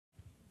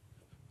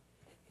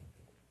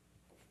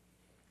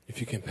If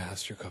you can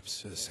pass your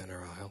cups to the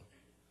center aisle.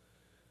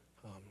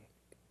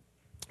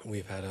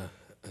 We've had an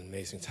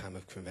amazing time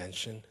of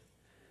convention.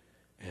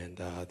 And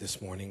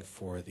this morning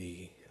for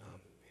the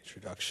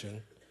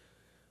introduction,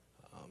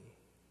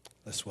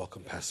 let's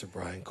welcome Pastor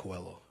Brian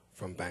Coelho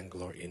from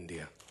Bangalore,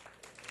 India.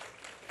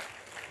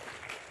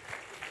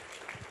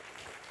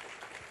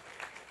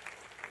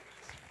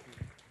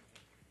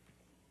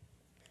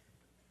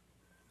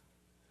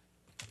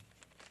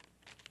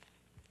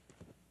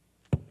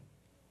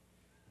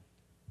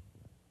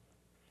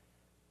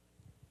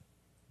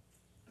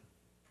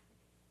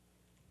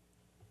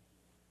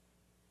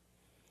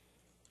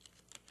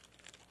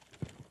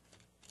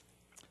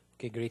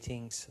 Okay,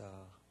 greetings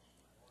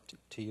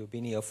to you.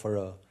 Been here for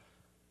a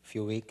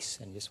few weeks,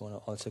 and just want to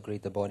also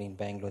greet the body in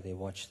Bangalore. They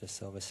watched the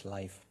service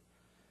live,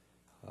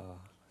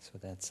 so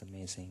that's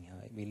amazing.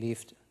 We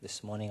left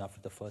this morning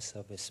after the first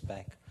service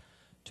back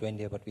to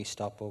India, but we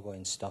stopped over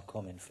in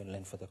Stockholm in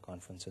Finland for the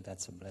conference, so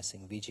that's a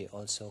blessing. Vijay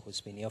also, who's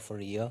been here for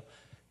a year,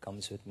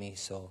 comes with me,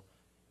 so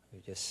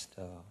we just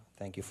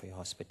thank you for your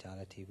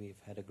hospitality.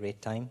 We've had a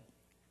great time,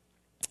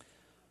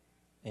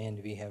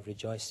 and we have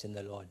rejoiced in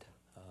the Lord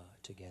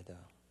together.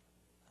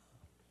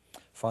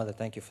 Father,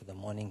 thank you for the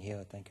morning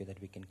here. Thank you that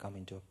we can come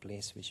into a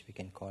place which we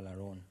can call our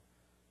own.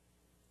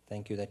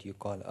 Thank you that you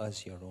call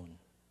us your own.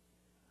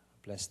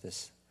 Bless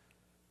this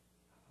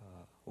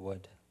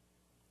word.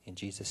 In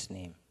Jesus'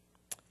 name,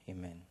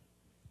 amen.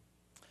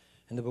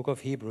 In the book of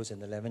Hebrews, in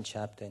the 11th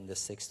chapter, in the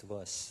 6th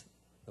verse,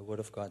 the word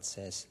of God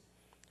says,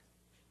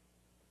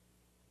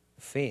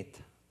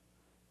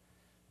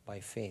 by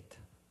faith,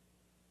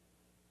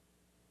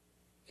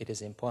 it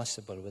is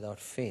impossible. Without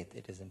faith,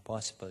 it is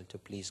impossible to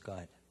please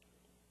God.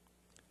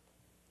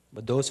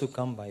 But those who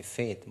come by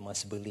faith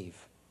must believe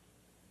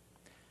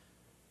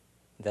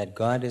that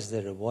God is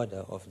the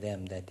rewarder of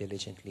them that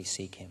diligently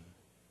seek Him.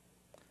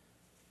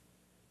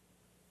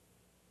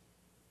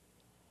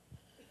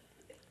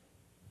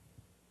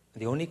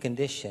 The only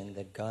condition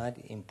that God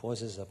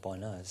imposes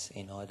upon us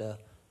in order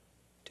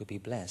to be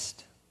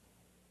blessed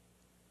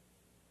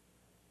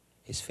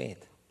is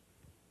faith.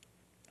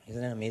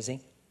 Isn't that amazing?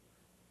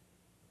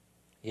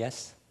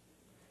 Yes?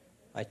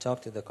 I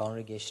talked to the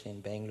congregation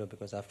in Bangalore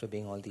because after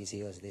being all these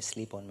years, they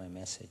sleep on my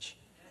message.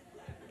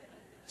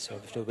 So I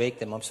have to wake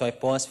them up. So I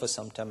pause for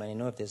some time, and I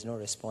know if there's no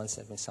response,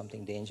 that means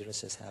something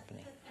dangerous is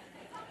happening.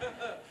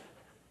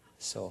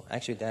 So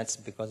actually that's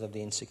because of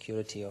the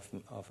insecurity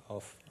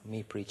of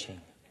me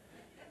preaching.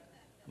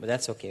 But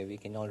that's okay. We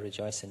can all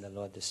rejoice in the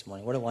Lord this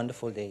morning. What a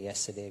wonderful day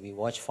yesterday. We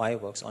watched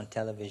fireworks on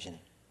television.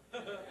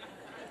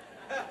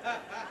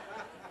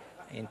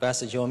 In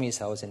Pastor Jomi's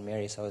house and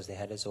Mary's house, they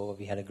had us over.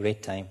 We had a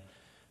great time.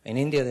 In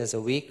India, there's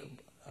a week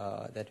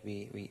that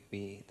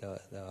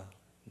the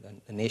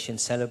nation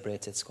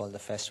celebrates. It's called the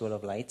Festival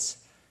of Lights.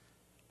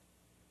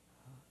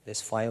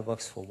 There's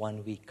fireworks for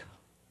 1 week.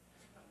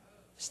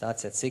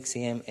 Starts at 6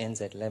 a.m.,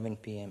 ends at 11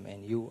 p.m.,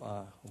 and you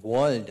are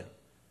walled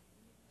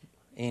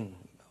in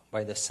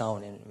by the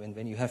sound. And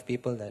when you have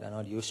people that are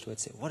not used to it,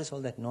 say, what is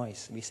all that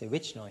noise? We say,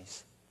 which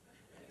noise?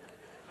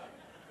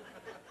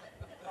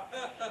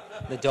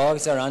 The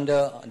dogs are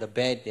under the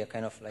bed. They're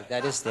kind of like,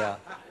 that is their,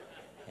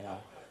 you know.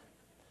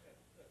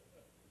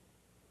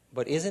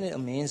 But isn't it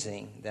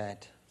amazing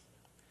that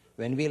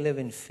when we live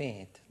in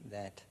faith,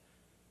 that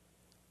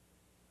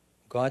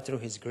God through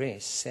His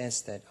grace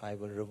says that I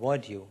will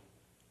reward you,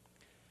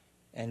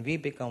 and we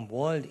become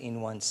walled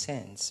in one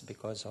sense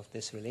because of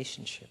this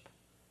relationship.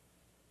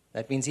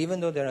 That means even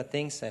though there are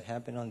things that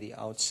happen on the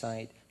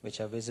outside which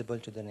are visible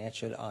to the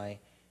natural eye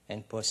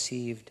and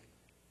perceived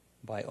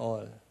by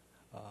all,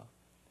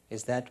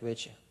 is that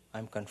which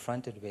I'm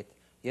confronted with,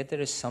 yet there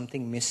is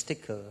something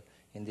mystical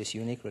in this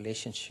unique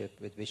relationship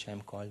with which I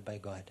am called by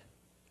God.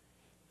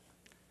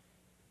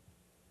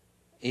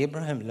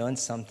 Abraham learned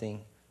something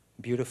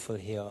beautiful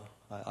here.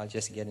 I'll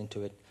just get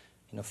into it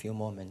in a few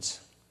moments.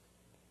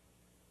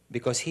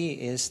 Because he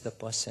is the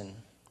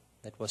person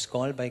that was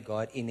called by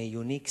God in a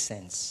unique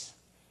sense.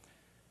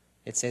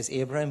 It says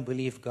Abraham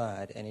believed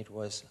God and it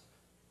was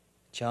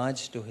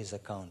charged to his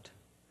account.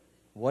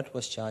 What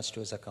was charged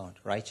to his account?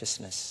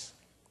 Righteousness.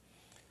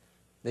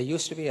 There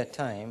used to be a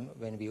time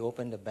when we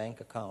opened a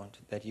bank account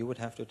that you would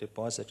have to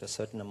deposit a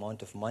certain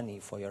amount of money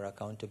for your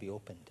account to be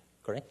opened,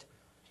 correct?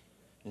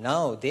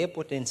 Now they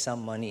put in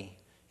some money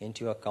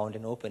into your account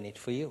and open it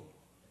for you.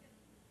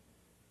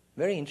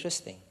 Very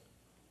interesting.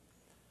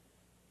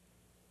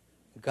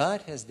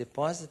 God has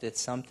deposited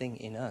something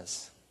in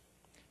us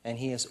and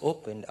He has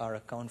opened our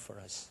account for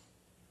us.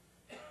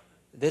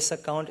 This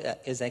account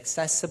is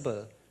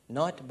accessible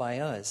not by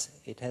us,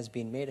 it has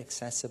been made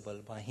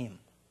accessible by Him.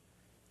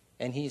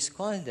 And He has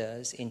called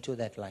us into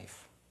that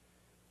life.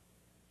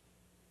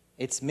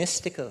 It's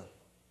mystical.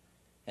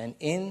 And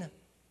in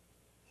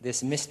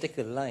this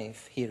mystical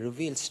life, He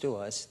reveals to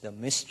us the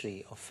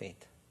mystery of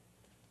faith.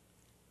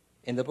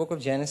 In the book of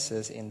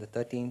Genesis, in the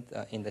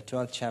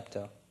 12th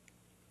chapter,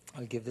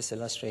 I'll give this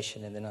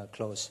illustration and then I'll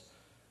close.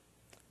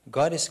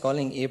 God is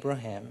calling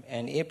Abraham,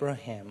 and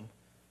Abraham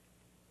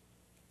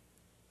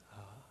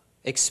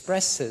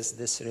expresses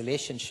this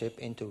relationship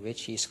into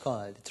which he is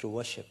called through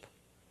worship.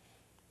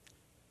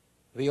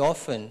 We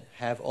often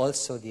have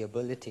also the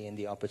ability and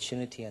the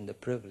opportunity and the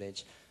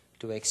privilege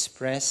to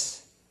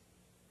express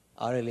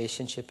our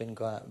relationship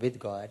with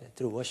God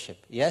through worship.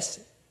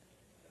 Yes,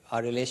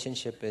 our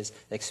relationship is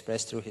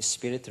expressed through His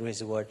Spirit, through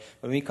His Word.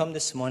 When we come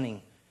this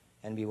morning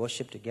and we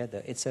worship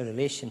together, it's a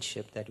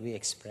relationship that we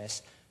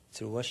express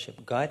through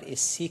worship. God is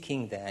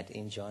seeking that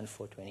in John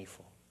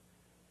 4:24.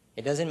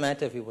 It doesn't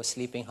matter if we were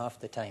sleeping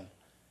half the time.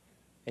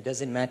 It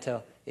doesn't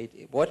matter.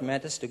 What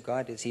matters to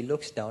God is He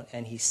looks down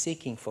and He's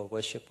seeking for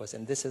worshipers.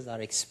 And this is our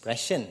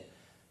expression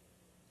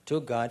to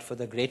God for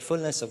the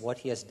gratefulness of what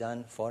He has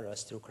done for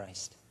us through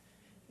Christ.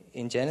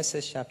 In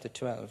Genesis chapter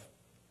 12,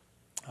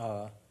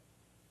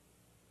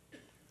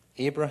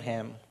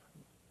 Abraham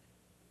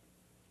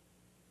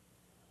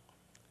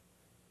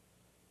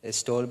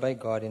is told by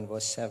God in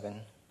verse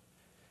 7,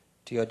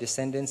 "To your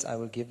descendants I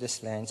will give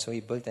this land." So he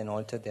built an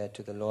altar there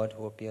to the Lord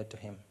who appeared to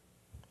him.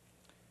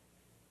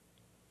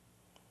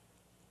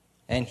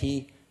 And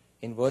he,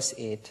 in verse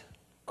 8,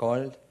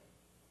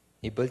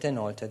 he built an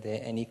altar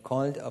there and he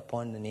called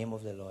upon the name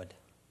of the Lord.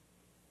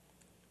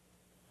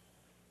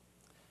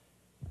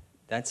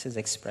 That's his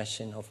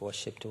expression of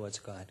worship towards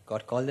God.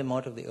 God called him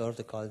out of the Ur of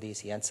the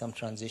Chaldees. He had some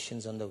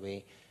transitions on the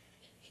way.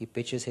 He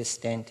pitches his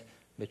tent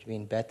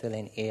between Bethel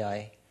and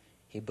Ai.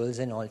 He builds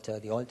an altar.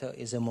 The altar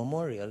is a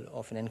memorial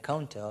of an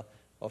encounter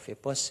of a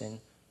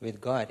person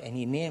with God. And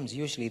he names,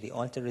 usually the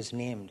altar is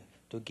named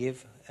to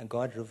give, and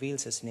God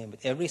reveals His name.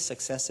 With every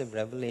successive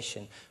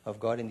revelation of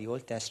God in the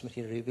Old Testament,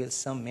 He reveals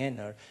some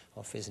manner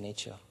of His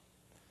nature.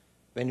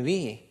 When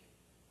we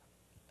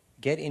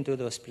get into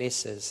those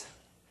places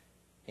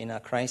in our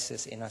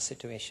crisis, in our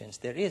situations,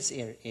 there is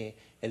a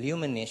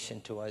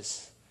illumination to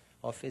us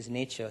of His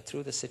nature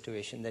through the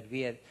situation that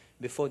we had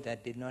before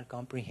that did not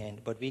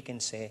comprehend. But we can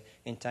say,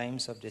 in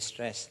times of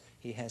distress,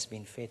 He has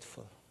been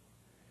faithful.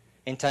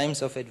 In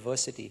times of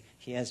adversity,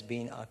 He has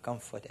been our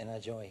comfort and our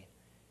joy.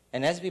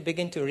 And as we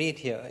begin to read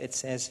here, it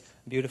says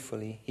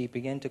beautifully, he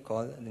began to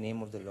call the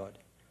name of the Lord.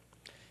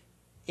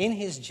 In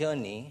his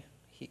journey,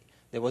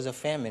 there was a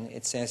famine,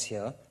 it says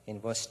here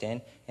in verse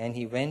 10, and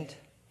he went,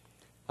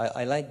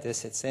 I like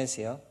this, it says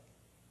here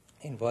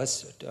in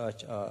verse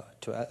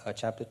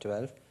chapter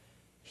 12,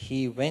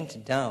 he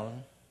went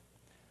down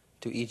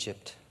to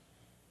Egypt.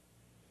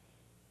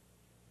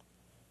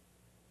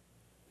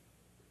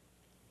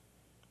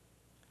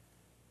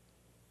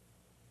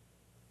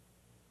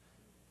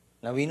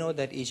 Now we know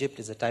that Egypt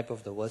is a type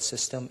of the world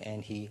system,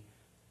 and he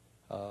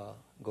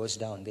goes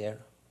down there.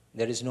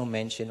 There is no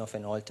mention of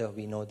an altar.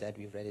 We know that.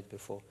 We've read it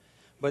before.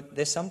 But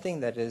there's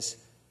something that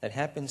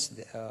happens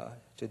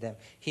to them.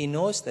 He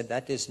knows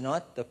that is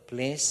not the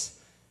place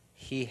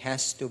he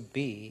has to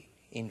be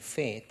in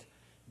faith,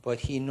 but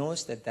he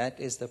knows that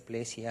is the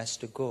place he has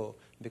to go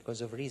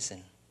because of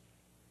reason.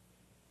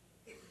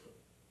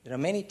 There are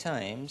many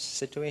times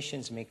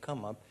situations may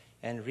come up,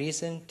 and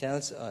reason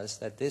tells us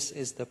that this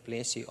is the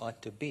place you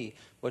ought to be.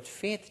 But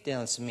faith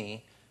tells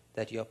me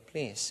that your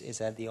place is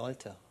at the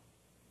altar.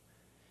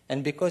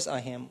 And because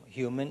I am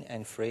human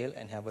and frail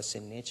and have a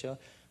sin nature,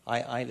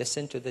 I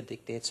listen to the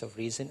dictates of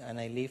reason and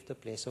I leave the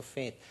place of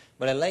faith.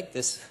 But I like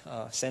this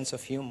sense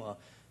of humor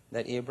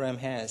that Abraham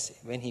has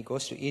when he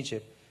goes to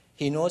Egypt.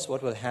 He knows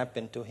what will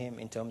happen to him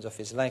in terms of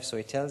his life. So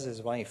he tells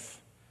his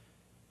wife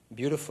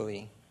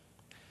beautifully,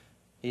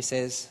 he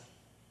says,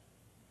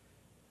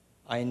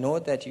 "I know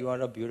that you are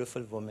a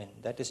beautiful woman.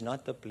 That is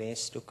not the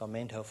place to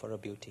commend her for her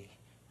beauty.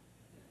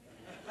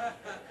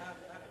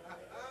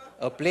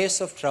 A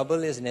place of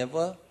trouble is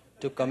never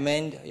to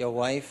commend your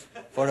wife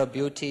for her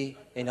beauty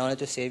in order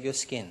to save your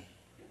skin."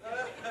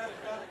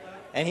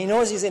 And he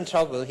knows he's in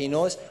trouble. He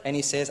knows, and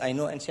he says, "I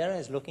know." And Sarah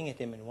is looking at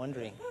him and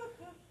wondering.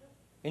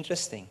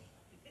 Interesting.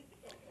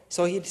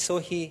 So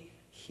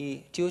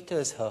he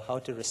tutors her how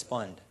to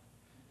respond.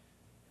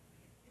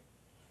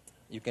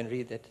 You can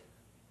read it.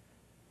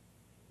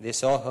 They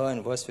saw her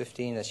in verse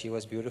 15 that she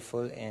was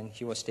beautiful, and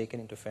she was taken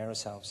into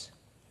Pharaoh's house.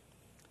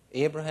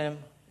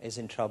 Abraham is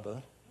in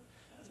trouble.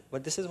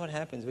 But this is what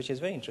happens, which is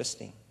very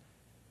interesting.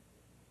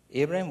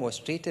 Abraham was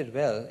treated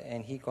well,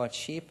 and he got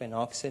sheep and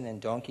oxen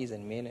and donkeys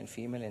and male and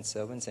female and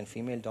servants and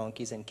female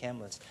donkeys and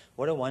camels.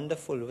 What a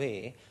wonderful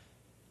way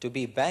to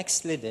be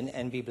backslidden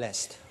and be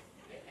blessed.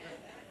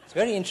 It's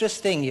very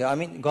interesting here. I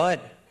mean, God,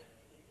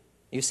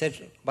 you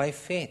said by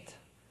faith.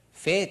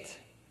 Faith.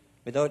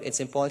 Without, it's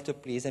important to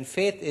please. And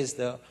faith is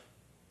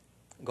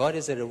God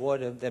is a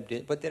rewarder of them.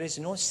 But there is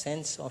no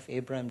sense of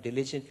Abraham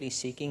diligently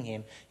seeking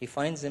Him. He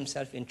finds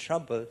himself in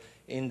trouble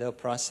in the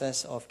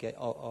process of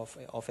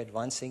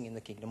advancing in the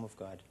kingdom of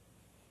God.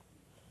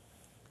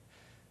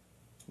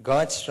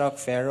 God struck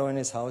Pharaoh and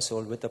his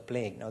household with a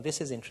plague. Now this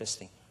is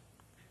interesting.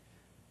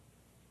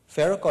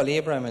 Pharaoh called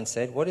Abraham and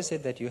said, "What is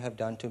it that you have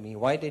done to me?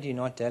 Why did you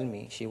not tell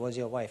me she was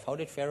your wife?" How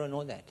did Pharaoh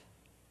know that?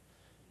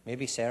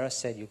 Maybe Sarah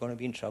said, "You're going to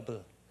be in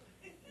trouble."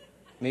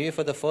 Maybe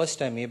for the first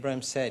time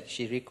Abraham said,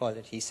 she recalled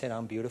it, he said,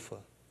 "I'm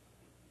beautiful."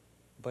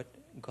 But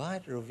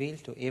God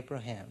revealed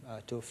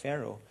to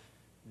Pharaoh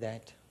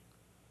that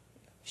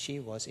She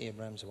was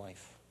Abraham's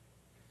wife.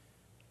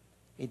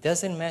 It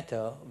doesn't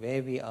matter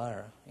where we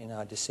are in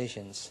our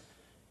decisions.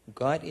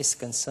 God is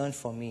concerned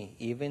for me,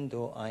 even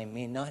though I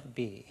may not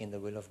be in the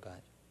will of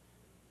God.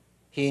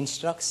 He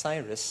instructs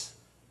Cyrus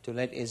to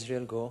let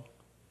Israel go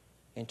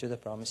into the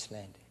promised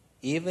land.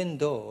 Even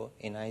though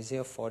in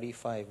Isaiah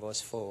 45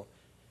 verse 4,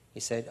 he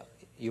said,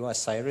 "You are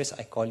Cyrus,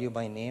 I call you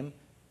by name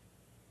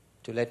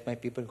to let my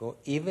people go,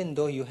 even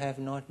though you have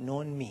not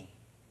known me."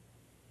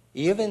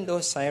 Even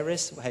though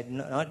Cyrus had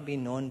not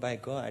been known by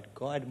God,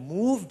 God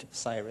moved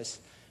Cyrus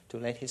to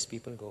let his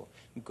people go.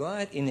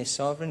 God, in his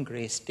sovereign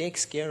grace,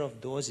 takes care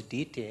of those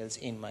details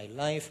in my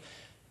life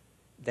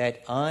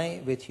that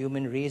I, with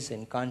human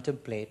reason,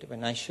 contemplate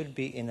when I should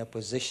be in a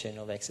position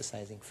of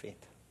exercising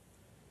faith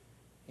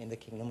in the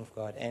kingdom of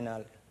God. And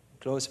I'll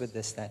close with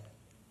this, that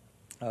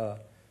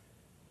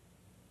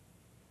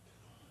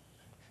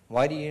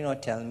why did you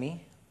not tell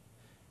me?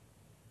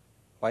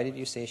 Why did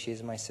you say she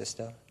is my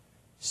sister?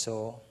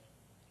 So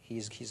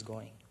he's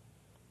going.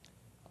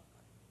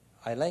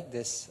 I like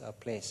this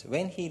place.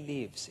 When he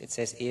leaves, it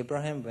says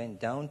Abraham went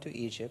down to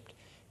Egypt,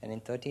 and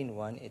in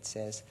 13:1 it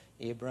says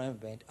Abraham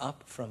went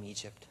up from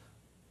Egypt.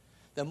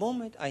 The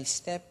moment I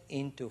step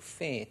into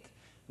faith,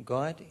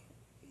 God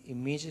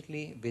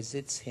immediately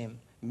visits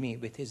me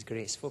with his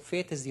grace. For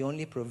faith is the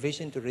only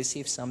provision to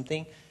receive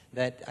something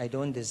that I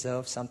don't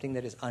deserve, something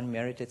that is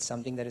unmerited,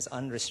 something that is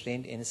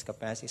unrestrained in its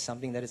capacity,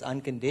 something that is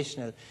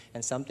unconditional,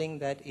 and something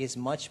that is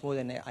much more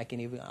than I can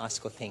even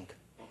ask or think.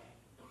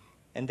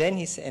 And then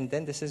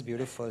this is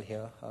beautiful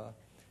here.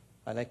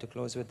 I'd like to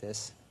close with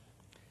this.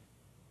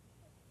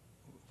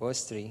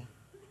 Verse 3,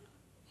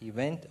 he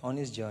went on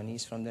his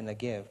journeys from the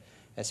Negev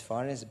as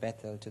far as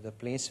Bethel to the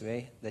place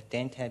where the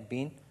tent had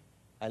been.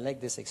 I like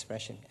this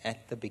expression,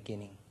 at the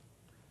beginning.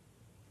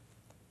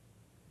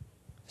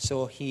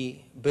 So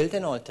he built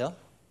an altar,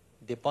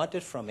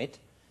 departed from it,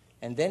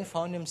 and then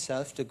found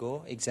himself to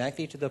go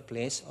exactly to the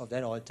place of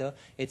that altar.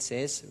 It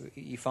says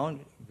he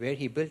found where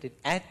he built it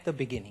at the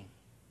beginning.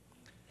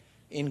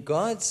 In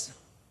God's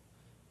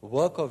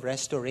work of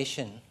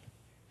restoration,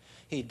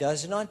 he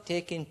does not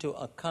take into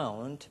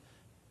account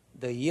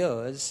the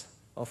years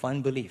of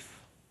unbelief.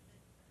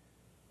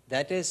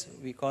 That is,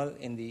 we call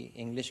in the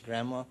English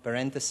grammar,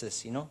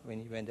 parenthesis. You know,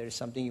 when there is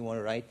something you want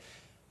to write.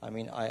 I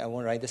mean, I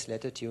won't write this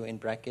letter to you in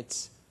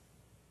brackets.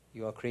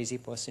 You are a crazy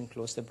person,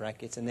 close the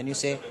brackets. And then you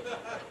say,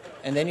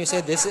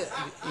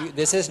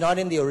 this is not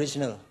in the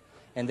original.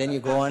 And then you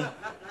go on.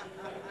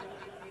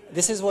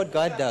 This is what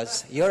God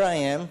does. Here I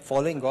am,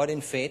 following God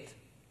in faith.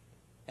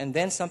 And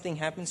then something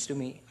happens to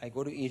me. I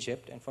go to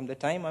Egypt. And from the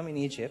time I'm in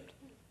Egypt,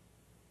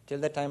 till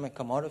the time I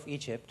come out of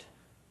Egypt,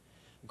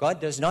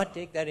 God does not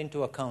take that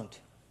into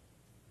account.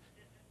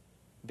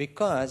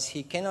 Because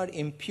he cannot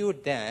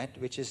impute that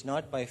which is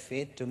not by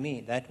faith to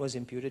me. That was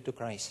imputed to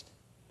Christ.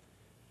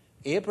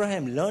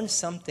 Abraham learned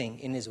something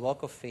in his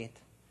walk of faith.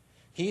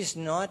 He's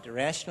not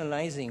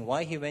rationalizing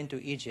why he went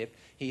to Egypt.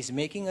 He's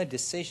making a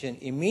decision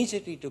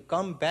immediately to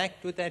come back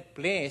to that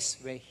place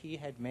where he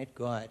had met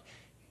God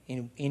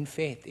in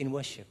faith, in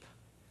worship.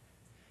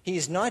 He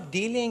is not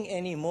dealing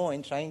anymore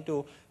in trying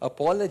to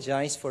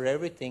apologize for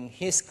everything.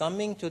 His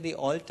coming to the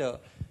altar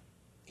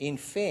in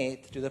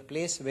faith to the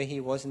place where he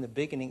was in the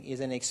beginning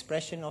is an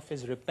expression of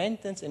his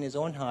repentance in his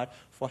own heart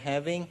for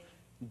having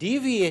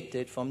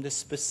deviated from the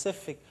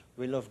specific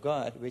will of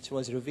God, which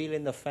was revealed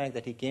in the fact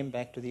that he came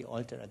back to the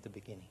altar at the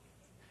beginning.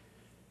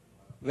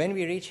 When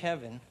we reach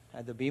heaven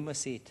at the Bema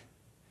seat,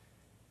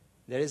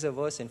 there is a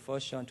verse in 1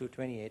 John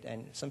 2:28,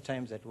 and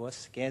sometimes that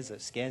verse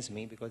scares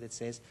me because it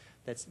says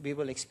that we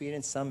will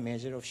experience some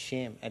measure of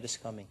shame at his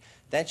coming.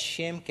 That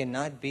shame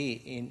cannot be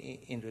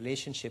in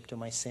relationship to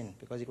my sin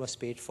because it was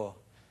paid for.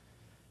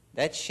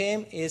 That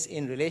shame is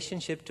in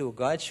relationship to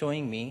God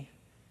showing me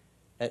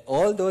that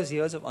all those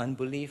years of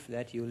unbelief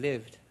that you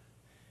lived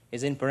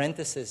is in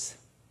parenthesis.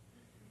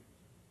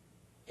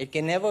 It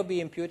can never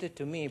be imputed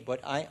to me, but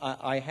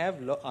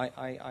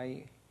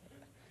I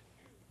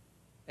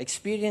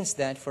experienced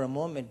that for a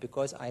moment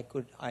because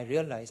I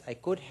realized I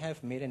could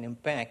have made an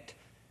impact,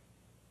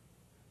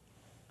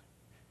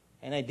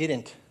 and I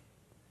didn't.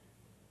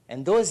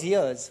 And those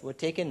years were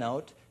taken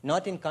out,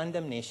 not in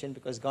condemnation,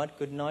 because God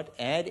could not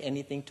add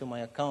anything to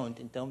my account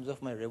in terms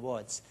of my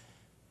rewards,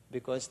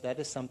 because that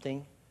is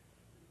something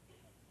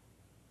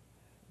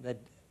that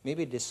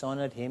maybe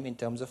dishonored him in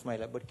terms of my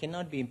life, but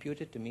cannot be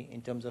imputed to me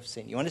in terms of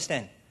sin. You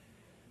understand?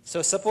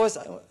 So suppose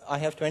I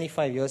have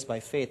 25 years by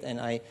faith and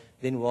I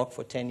didn't walk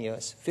for 10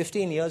 years.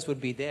 15 years would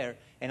be there.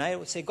 And I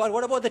would say, God,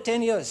 what about the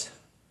 10 years?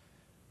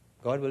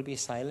 God will be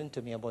silent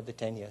to me about the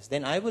 10 years.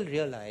 Then I will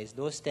realize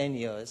those 10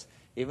 years,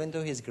 even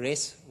though his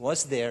grace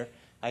was there,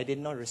 I did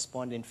not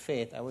respond in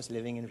faith. I was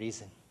living in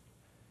reason.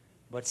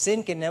 But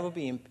sin can never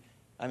be,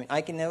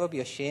 I can never be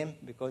ashamed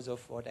because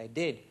of what I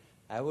did.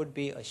 I would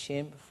be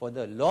ashamed for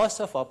the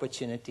loss of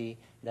opportunity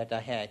that I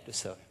had to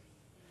serve.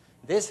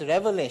 This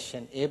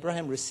revelation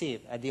Abraham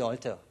received at the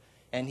altar,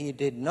 and he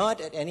did not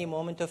at any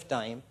moment of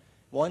time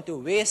want to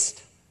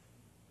waste.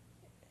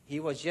 He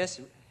was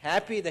just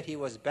happy that he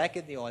was back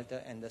at the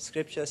altar, and the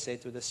scriptures say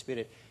through the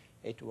Spirit,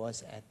 it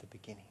was at the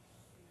beginning.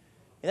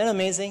 Isn't that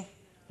amazing?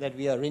 That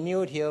we are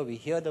renewed here, we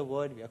hear the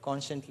word, we are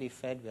constantly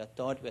fed, we are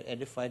taught, we are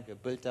edified, we are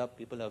built up,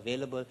 people are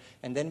available,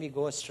 and then we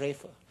go astray.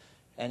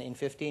 And in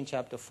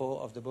chapter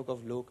 4 of the book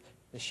of Luke,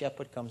 the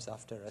shepherd comes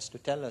after us to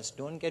tell us,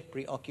 don't get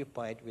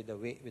preoccupied with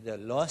the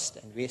lost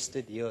and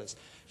wasted years.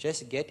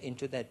 Just get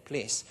into that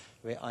place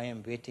where I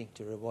am waiting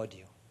to reward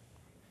you.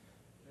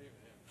 Amen.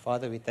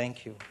 Father, we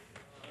thank you.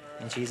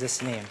 In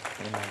Jesus' name,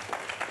 amen.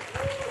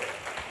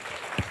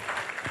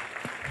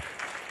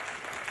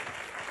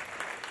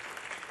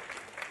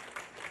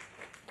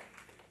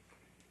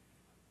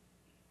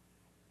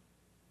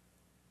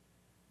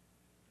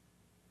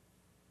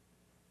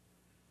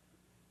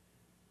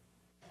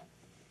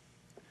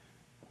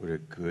 What a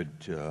good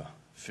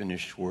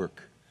finished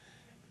work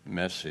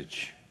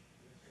message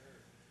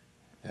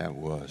that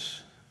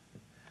was.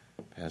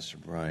 Pastor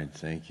Brian,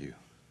 thank you.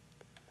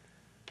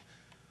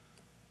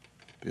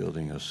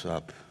 Building us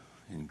up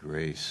in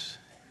grace,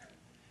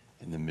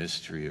 in the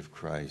mystery of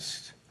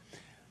Christ.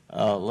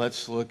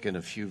 Let's look at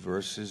a few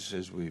verses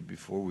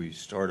before we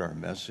start our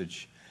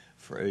message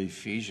for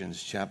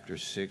Ephesians chapter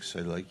 6.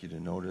 I'd like you to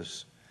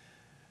notice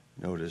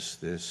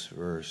this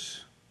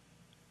verse.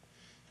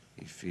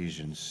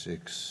 Ephesians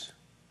 6.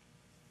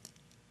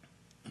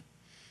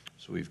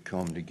 So we've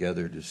come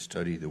together to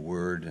study the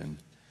Word and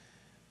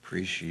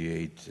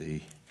appreciate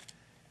the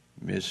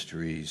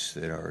mysteries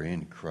that are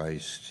in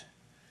Christ.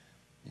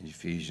 In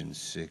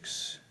Ephesians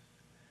 6,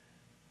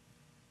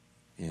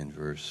 in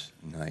verse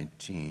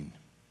 19.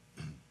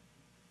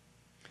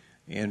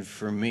 And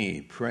for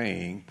me,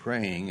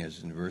 praying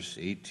as in verse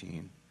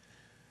 18,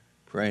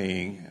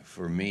 praying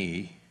for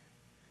me,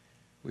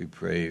 we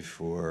pray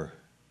for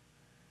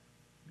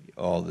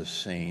all the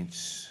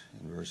saints,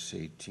 in verse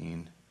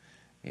 18,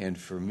 and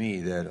for me,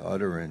 that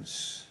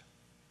utterance,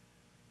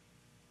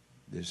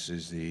 this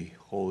is the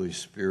Holy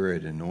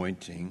Spirit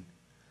anointing,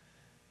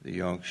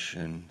 the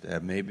unction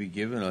that may be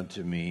given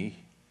unto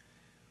me.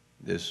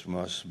 This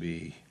must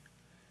be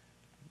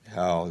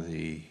how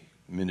the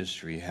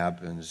ministry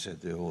happens,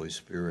 that the Holy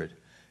Spirit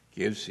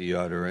gives the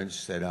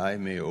utterance, that I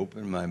may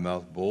open my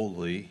mouth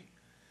boldly,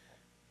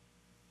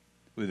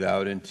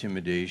 without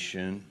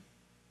intimidation,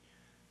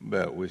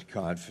 but with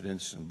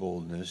confidence and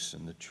boldness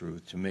and the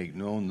truth, to make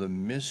known the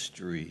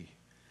mystery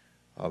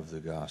of the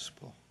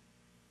gospel.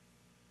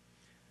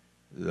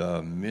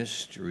 The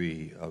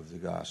mystery of the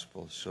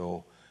gospel.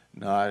 So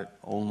not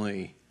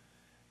only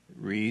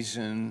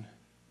reason,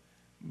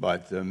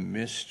 but the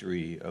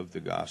mystery of the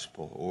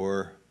gospel,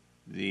 or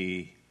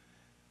the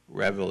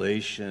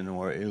revelation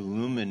or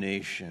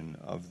illumination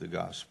of the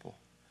gospel,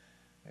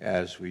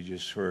 as we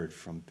just heard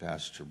from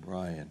Pastor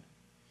Brian.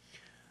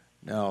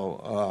 Now,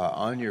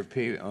 on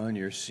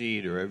your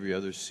seat, or every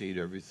other seat,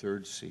 every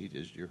third seat,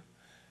 is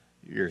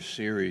your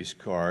series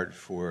card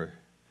for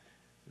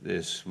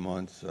this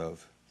month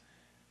of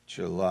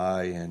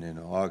July and in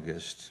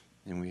August.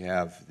 And we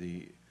have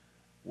the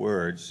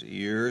words: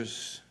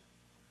 ears,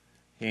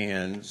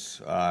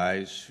 hands,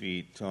 eyes,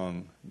 feet,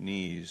 tongue,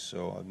 knees.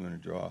 So I'm going to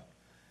draw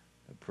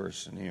a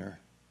person here.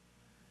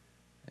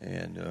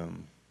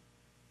 And,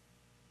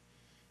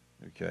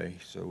 okay,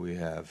 so we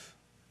have...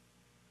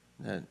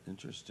 Isn't that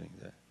interesting,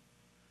 that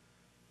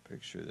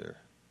picture there?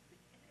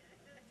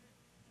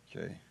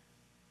 Okay.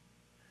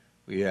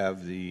 We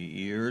have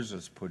the ears.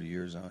 Let's put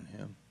ears on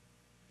him.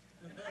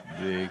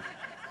 Big.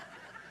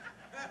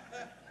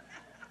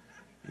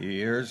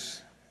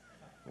 Ears.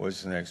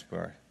 What's the next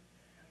part?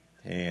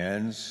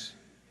 Hands.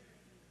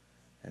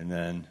 And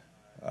then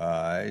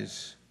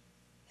eyes.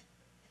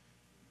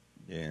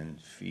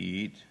 And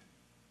feet.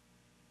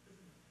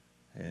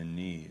 And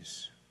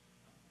knees.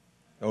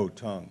 Oh,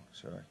 tongue,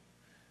 sorry.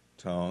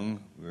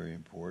 Tongue, very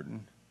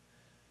important.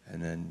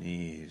 And then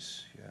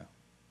knees, yeah.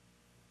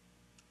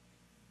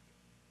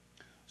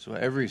 So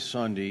every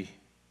Sunday,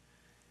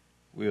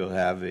 we'll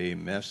have a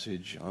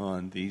message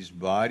on these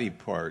body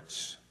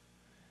parts,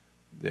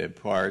 the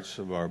parts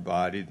of our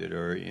body that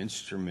are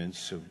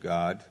instruments of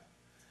God,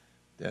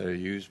 that are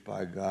used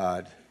by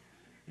God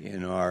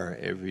in our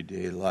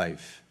everyday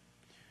life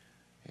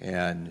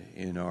and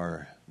in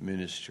our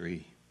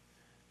ministry,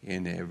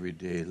 in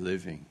everyday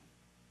living.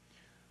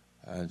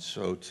 And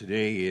so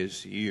today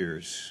is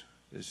ears.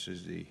 This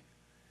is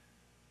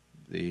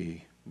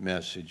the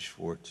message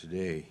for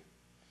today.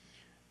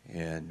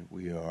 And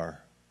we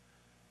are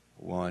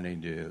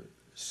wanting to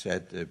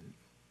set the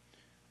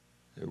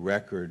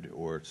record,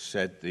 or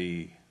set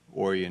the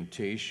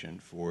orientation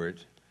for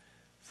it,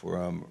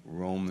 from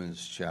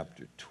Romans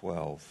chapter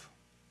 12.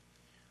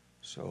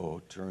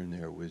 So turn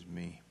there with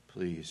me,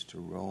 please, to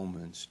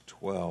Romans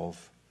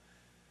 12.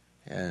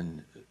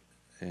 And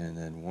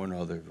then one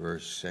other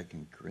verse,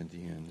 2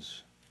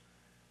 Corinthians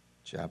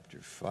chapter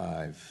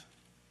 5.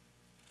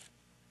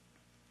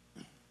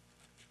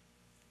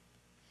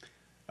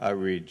 I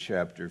read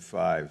chapter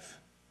 5,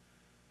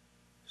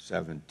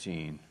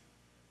 17.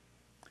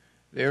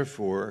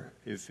 Therefore,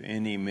 if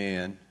any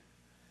man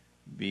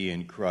be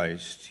in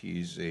Christ,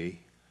 he's a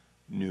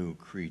new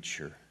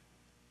creature.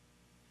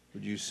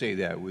 Would you say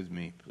that with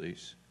me,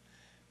 please?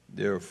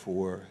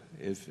 Therefore,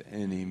 if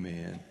any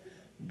man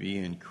be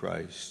in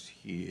Christ,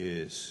 he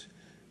is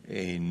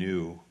a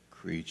new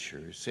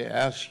creature. Say,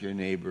 ask your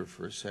neighbor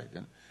for a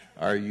second,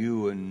 are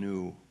you a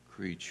new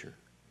creature?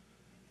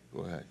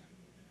 Go ahead.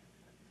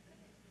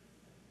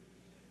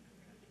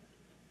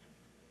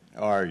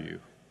 Are you?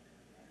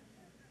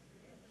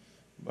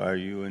 Are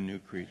you a new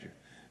creature?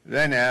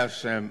 Then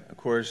ask them, of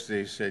course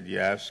they said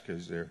yes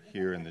because they're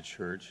here in the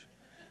church.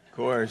 Of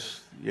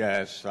course,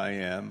 yes, I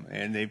am.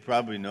 And they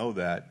probably know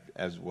that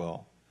as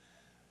well.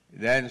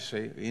 Then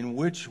say, in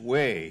which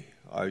way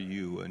are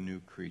you a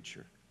new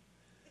creature?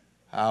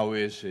 How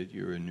is it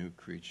you're a new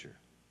creature?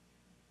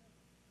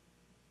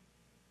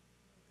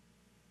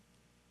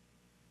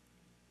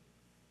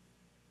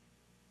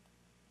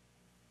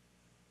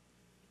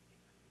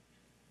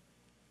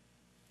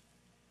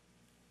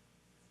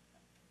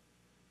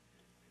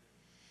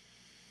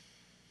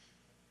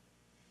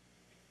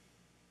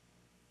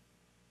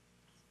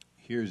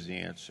 Here's the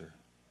answer.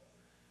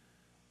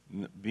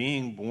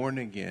 Being born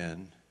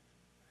again,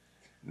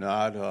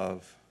 not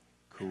of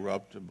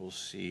corruptible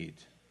seed,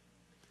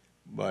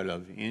 but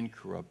of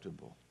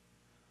incorruptible,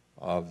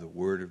 of the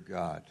Word of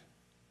God,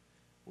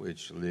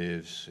 which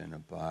lives and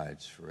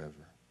abides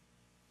forever.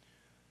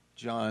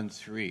 John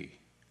 3,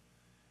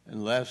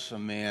 unless a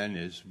man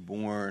is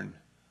born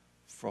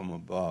from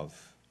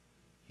above,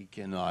 he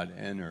cannot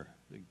enter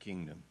the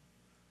kingdom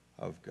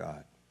of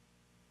God.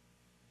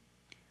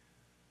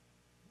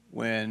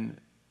 When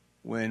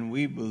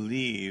we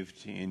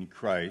believed in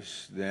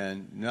Christ,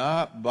 then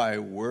not by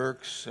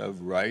works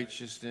of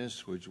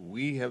righteousness which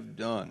we have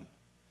done,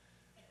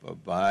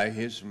 but by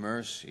his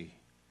mercy,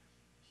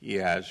 he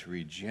has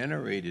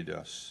regenerated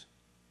us.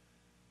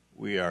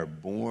 We are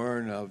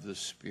born of the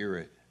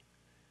Spirit,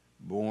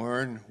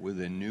 born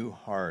with a new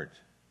heart.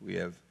 We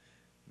have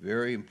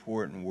very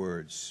important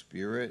words,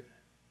 spirit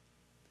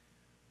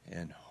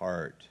and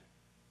heart.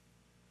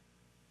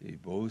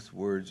 Both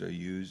words are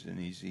used in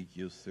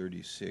Ezekiel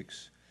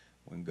 36.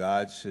 When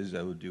God says,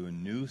 I will do a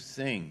new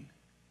thing.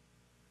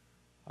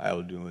 I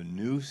will do a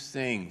new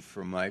thing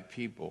for my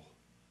people.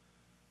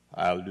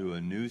 I will do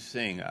a new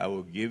thing. I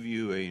will give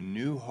you a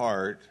new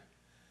heart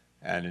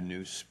and a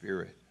new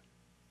spirit.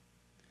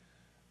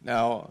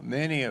 Now,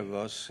 many of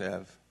us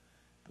have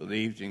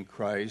believed in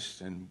Christ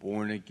and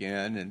born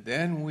again, and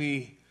then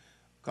we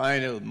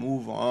kind of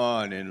move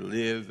on and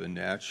live a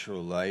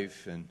natural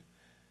life and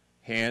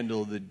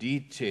handle the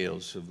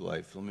details of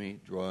life. Let me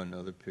draw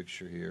another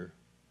picture here.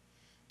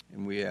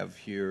 And we have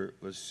here,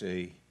 let's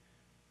say,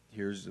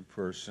 here's the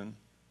person,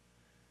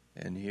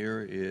 and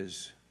here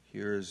is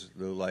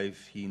the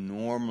life he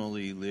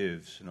normally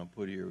lives. And I'll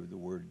put here the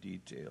word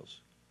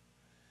details.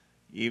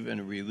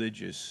 Even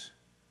religious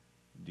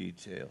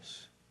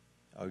details.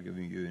 I'll give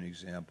you an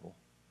example.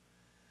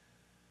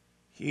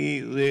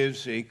 He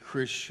lives a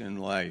Christian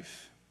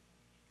life.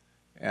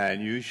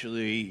 And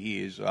usually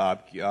he is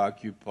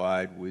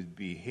occupied with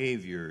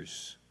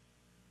behaviors.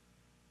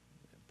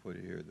 Put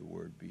here the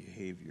word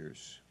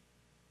behaviors.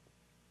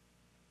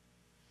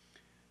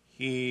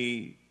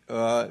 The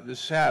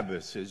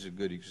Sabbath is a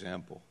good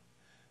example.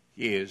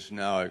 He is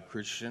now a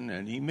Christian,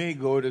 and he may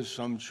go to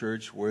some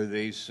church where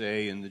they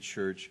say in the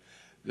church,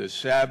 the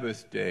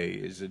Sabbath day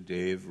is a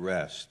day of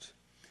rest.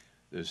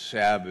 The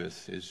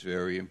Sabbath is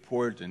very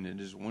important. It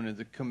is one of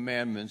the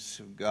commandments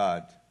of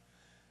God.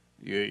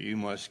 You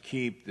must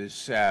keep the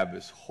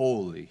Sabbath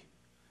holy.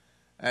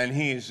 And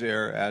he's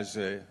there as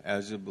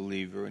a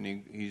believer, and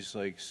he's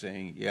like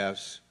saying,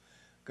 yes,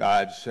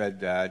 God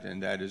said that,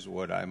 and that is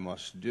what I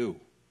must do.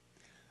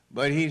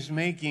 But he's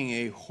making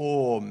a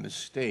whole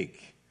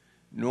mistake.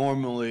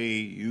 Normally,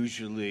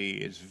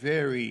 usually, it's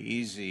very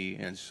easy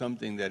and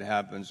something that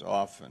happens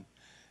often.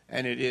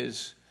 And it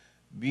is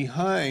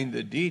behind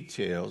the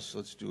details.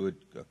 Let's do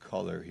a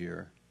color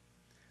here.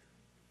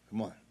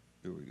 Come on,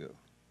 here we go.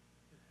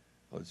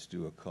 Let's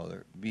do a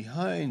color.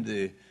 Behind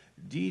the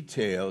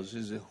details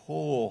is a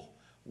whole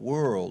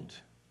world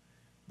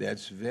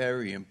that's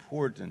very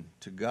important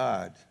to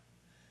God.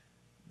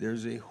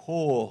 There's a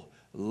whole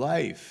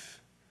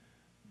life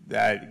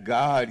that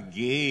God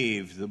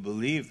gave the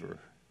believer.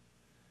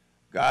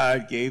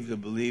 God gave the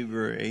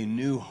believer a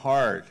new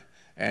heart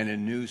and a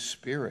new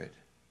spirit.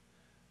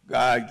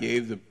 God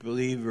gave the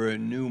believer a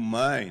new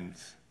mind.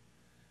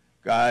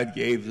 God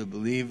gave the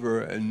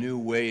believer a new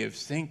way of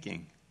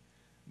thinking.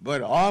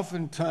 But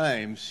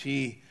oftentimes,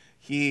 he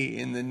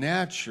in the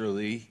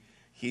naturally,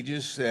 he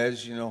just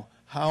says,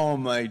 how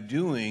am I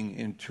doing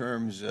in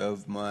terms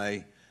of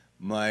my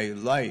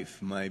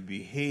life, my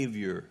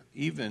behavior,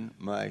 even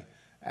my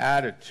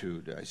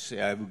attitude? I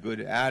say I have a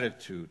good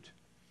attitude.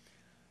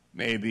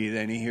 Maybe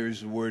then he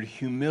hears the word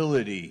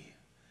humility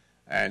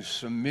and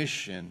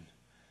submission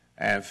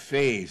and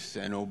faith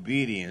and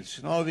obedience.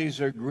 And all these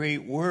are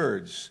great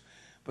words.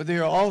 But they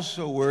are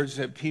also words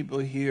that people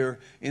hear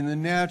in the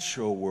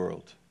natural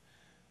world.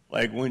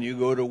 Like when you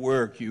go to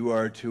work, you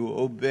are to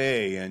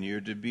obey, and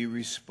you're to be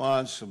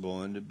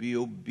responsible, and to be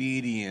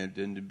obedient,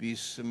 and to be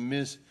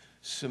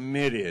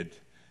submitted,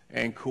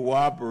 and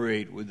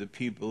cooperate with the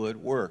people at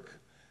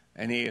work.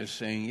 And he is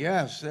saying,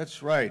 yes,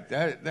 that's right.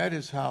 That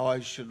is how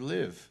I should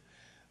live.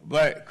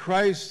 But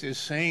Christ is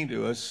saying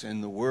to us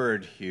in the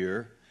Word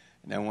here,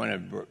 and I want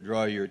to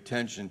draw your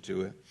attention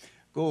to it.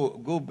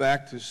 Go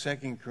back to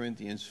 2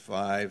 Corinthians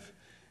 5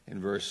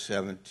 and verse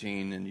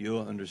 17, and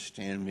you'll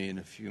understand me in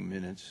a few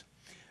minutes.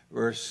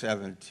 Verse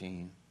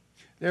 17.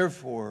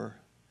 Therefore,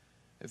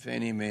 if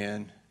any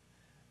man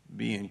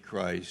be in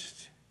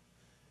Christ,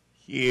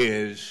 he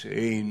is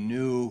a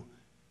new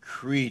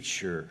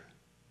creature.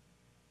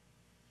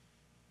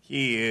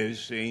 He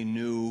is a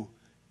new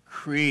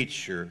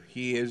creature.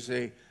 He is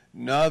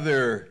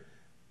another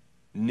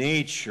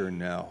nature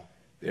now.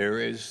 There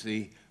is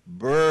the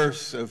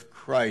birth of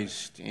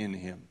Christ in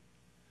him.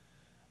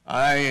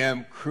 I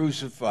am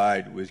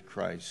crucified with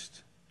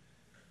Christ.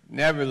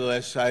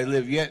 Nevertheless, I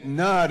live, yet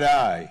not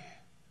I,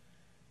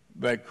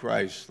 but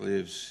Christ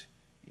lives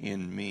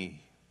in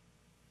me.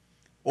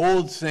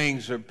 Old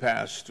things are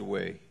passed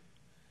away.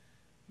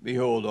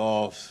 Behold,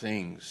 all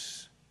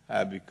things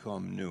have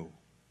become new.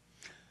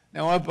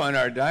 Now, up on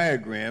our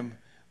diagram,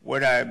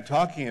 what I'm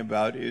talking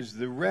about is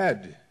the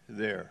red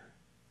there.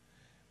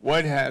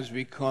 What has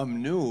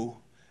become new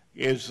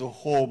is the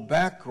whole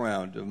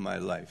background of my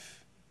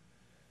life.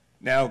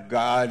 Now,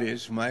 God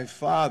is my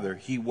Father.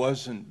 He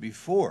wasn't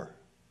before.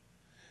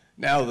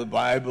 Now, the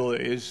Bible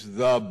is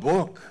the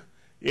book.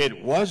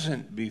 It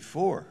wasn't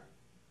before.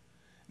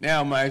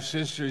 Now, my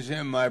sisters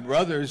and my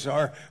brothers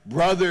are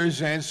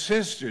brothers and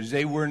sisters.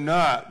 They were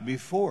not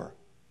before.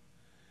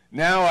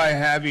 Now I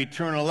have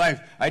eternal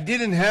life. I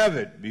didn't have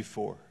it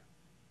before.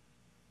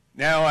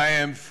 Now I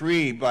am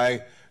free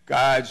by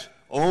God's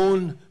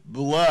own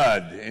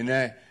blood. And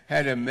I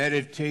had a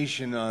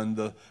meditation on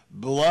the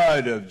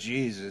blood of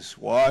Jesus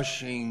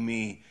washing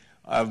me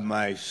of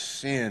my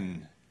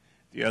sin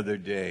the other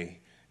day.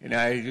 And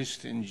I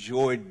just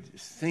enjoyed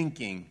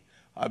thinking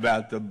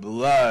about the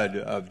blood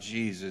of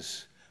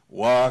Jesus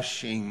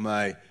washing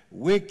my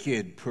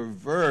wicked,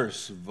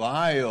 perverse,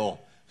 vile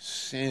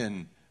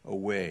sin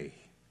away.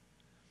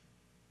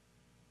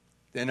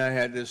 Then I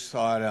had this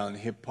thought on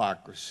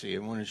hypocrisy. I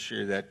want to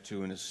share that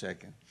too in a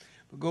second.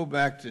 But go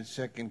back to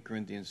 2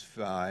 Corinthians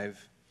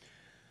 5,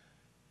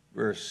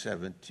 verse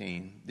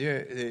 17. There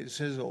it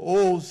says,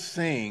 old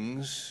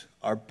things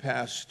are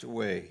passed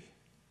away.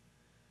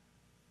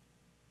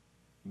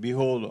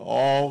 Behold,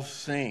 all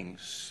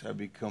things have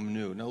become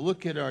new. Now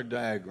look at our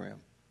diagram.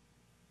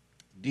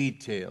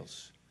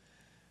 Details.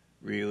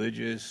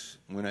 Religious,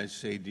 when I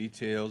say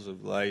details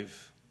of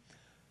life,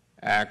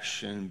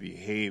 action,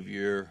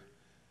 behavior,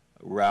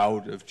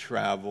 route of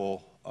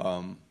travel,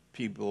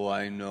 people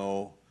I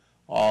know,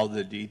 all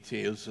the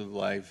details of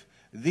life.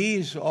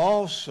 These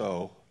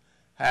also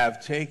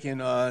have taken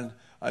on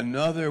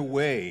another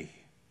way.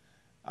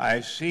 I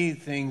see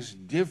things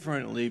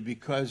differently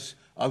because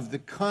of the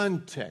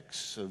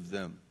context of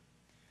them.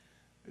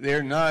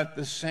 They're not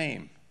the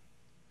same.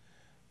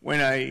 When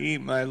I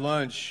eat my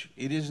lunch,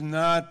 it is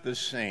not the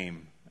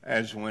same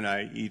as when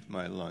I eat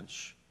my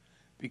lunch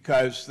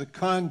because the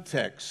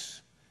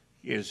context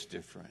is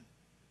different.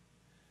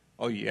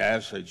 Oh,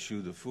 yes, I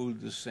chew the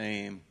food the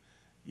same.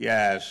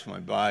 Yes,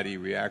 my body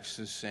reacts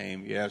the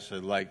same. Yes, I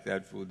like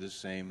that food the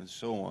same, and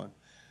so on.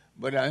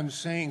 But I'm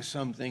saying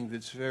something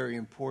that's very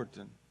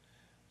important,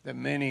 that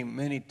many,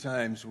 many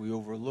times we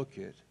overlook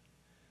it.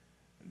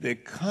 The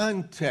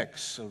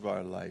context of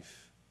our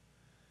life.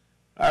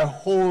 Our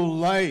whole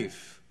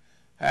life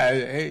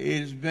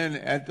has been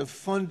at the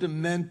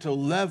fundamental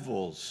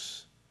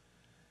levels,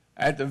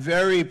 at the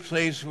very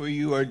place where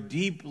you are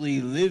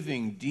deeply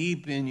living,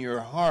 deep in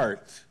your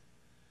heart.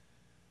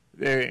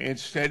 There,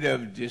 instead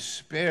of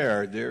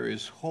despair, there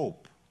is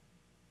hope.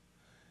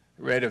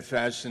 I read a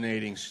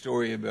fascinating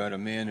story about a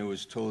man who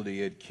was told he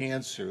had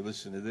cancer.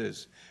 Listen to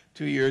this.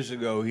 2 years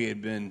ago, he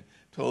had been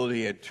told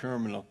he had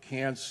terminal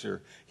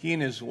cancer. He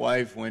and his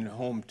wife went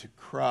home to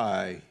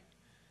cry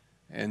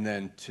and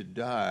then to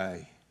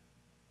die.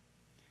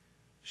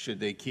 Should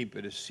they keep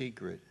it a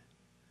secret?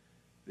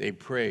 They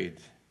prayed.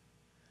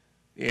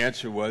 The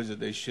answer was that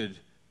they should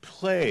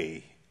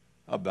play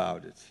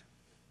about it.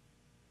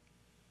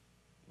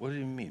 What do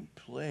you mean,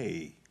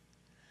 play?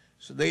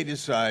 So they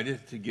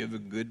decided to give a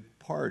good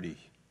party.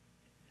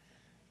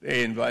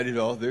 They invited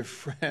all their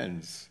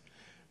friends.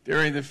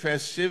 During the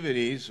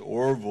festivities,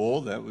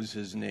 Orville, that was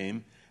his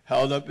name,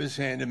 held up his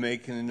hand to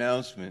make an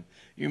announcement.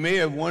 You may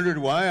have wondered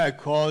why I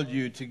called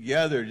you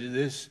together to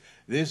this.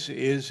 This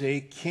is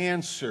a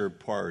cancer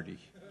party.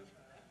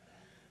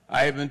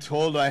 I have been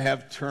told I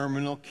have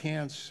terminal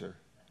cancer.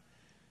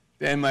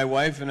 Then my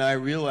wife and I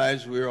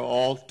realized we were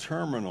all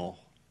terminal.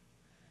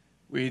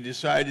 We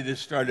decided to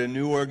start a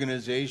new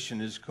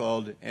organization. It's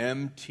called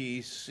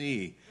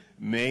MTC,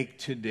 Make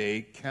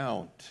Today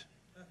Count.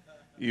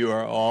 You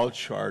are all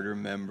charter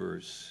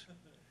members.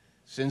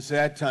 Since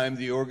that time,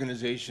 the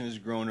organization has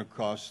grown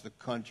across the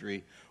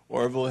country.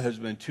 Orville has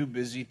been too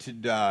busy to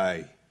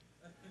die,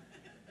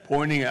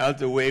 pointing out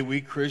the way we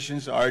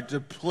Christians are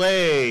to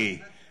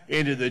play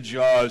into the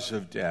jaws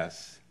of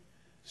death,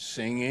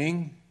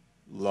 singing,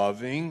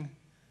 loving,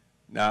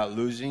 not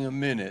losing a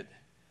minute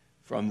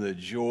from the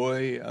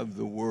joy of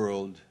the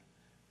world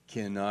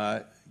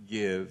cannot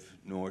give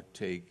nor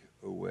take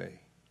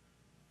away.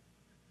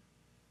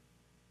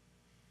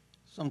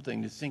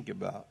 Something to think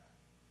about.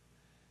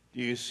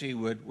 Do you see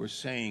what we're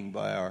saying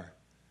by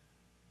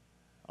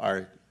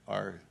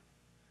our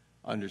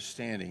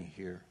understanding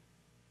here?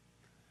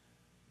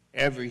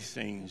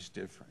 Everything is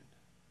different.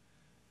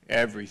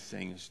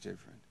 Everything is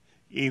different.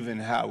 Even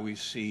how we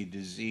see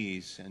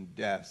disease and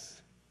death,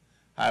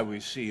 how we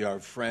see our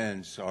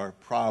friends, our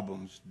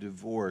problems,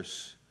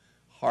 divorce,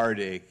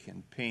 heartache,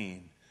 and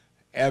pain.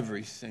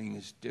 Everything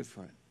is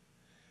different.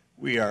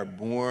 We are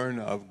born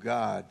of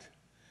God.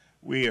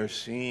 We are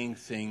seeing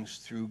things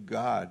through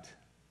God.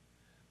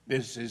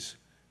 This is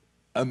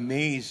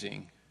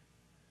amazing.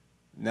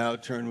 Now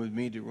turn with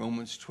me to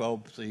Romans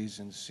 12, please,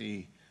 and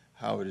see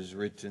how it is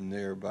written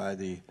there by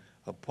the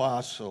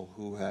apostle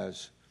who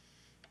has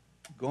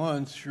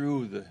gone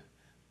through the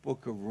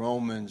book of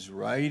Romans,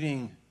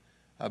 writing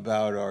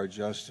about our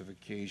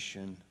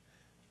justification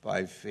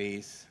by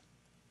faith,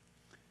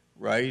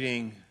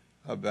 writing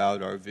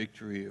about our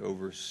victory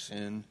over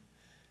sin,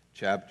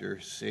 chapter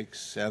 6,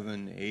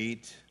 7,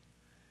 8,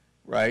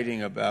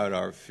 writing about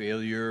our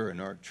failure and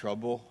our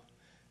trouble,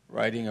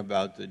 writing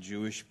about the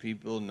Jewish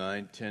people,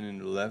 9, 10,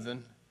 and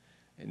 11,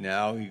 and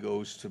now he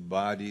goes to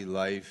body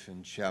life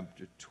in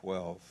chapter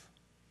 12.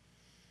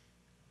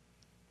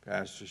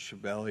 Pastor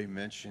Schaller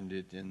mentioned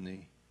it in the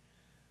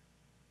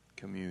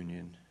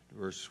communion,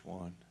 verse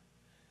 1.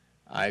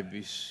 I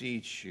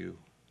beseech you,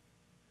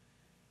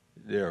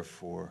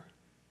 therefore,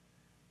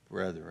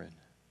 brethren.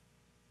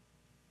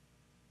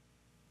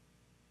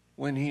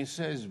 When he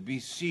says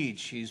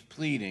beseech, he's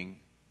pleading.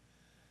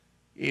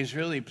 He's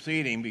really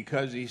pleading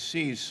because he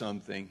sees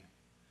something.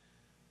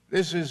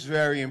 This is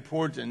very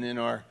important in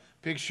our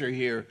picture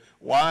here.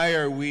 Why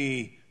are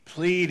we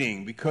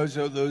pleading? Because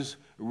of those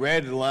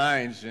red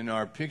lines in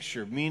our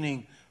picture,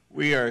 meaning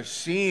we are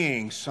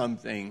seeing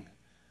something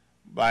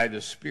by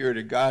the Spirit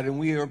of God, and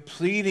we are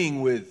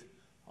pleading with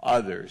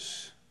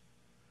others.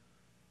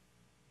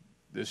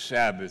 The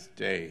Sabbath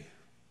day.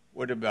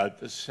 What about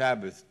the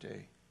Sabbath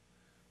day?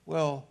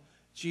 Well,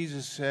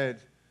 Jesus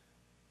said,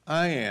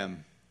 I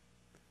am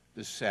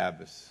the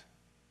Sabbath.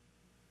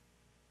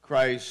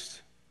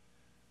 Christ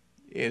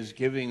is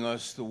giving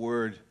us the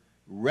word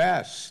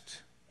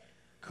rest.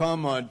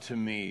 Come unto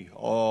me,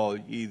 all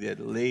ye that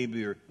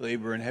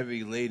labor and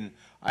heavy laden.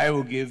 I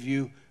will give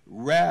you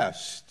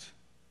rest.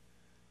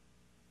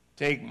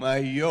 Take my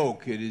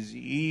yoke, it is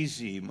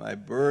easy, my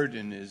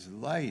burden is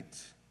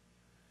light.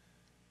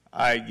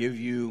 I give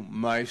you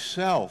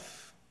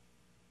myself.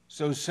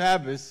 So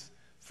Sabbath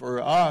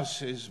for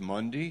us is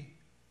Monday,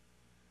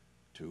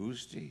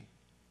 Tuesday,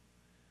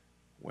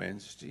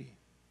 Wednesday.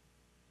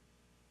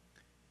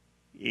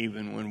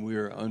 Even when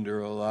we're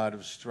under a lot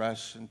of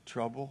stress and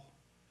trouble,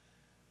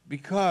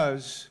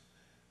 because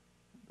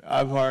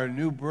of our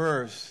new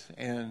birth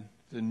and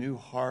the new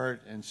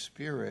heart and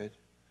spirit,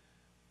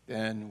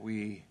 then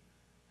we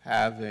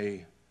have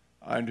a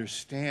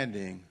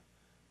understanding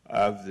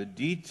of the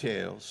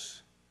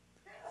details.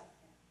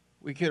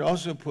 We could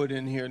also put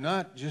in here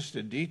not just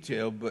a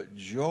detail, but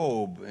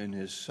Job and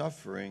his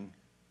suffering,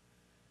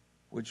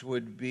 which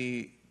would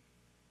be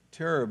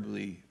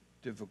terribly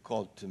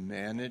difficult to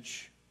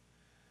manage.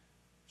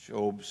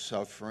 Job's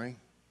suffering.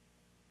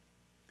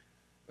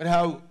 But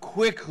how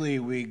quickly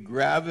we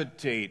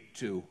gravitate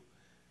to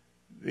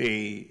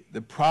the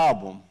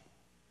problem.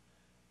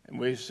 And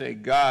we say,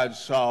 God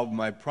solved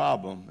my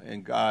problem.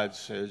 And God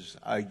says,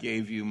 I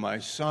gave you my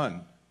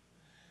son.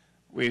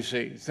 We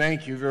say,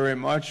 thank you very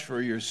much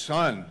for your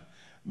son,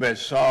 but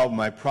solve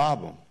my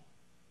problem.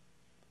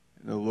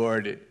 And the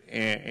Lord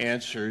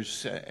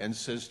answers and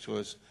says to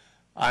us,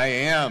 I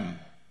am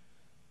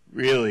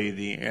really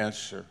the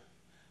answer.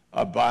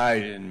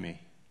 Abide in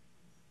me.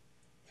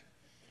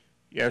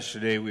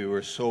 Yesterday we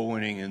were soul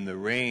winning in the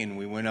rain.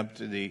 We went up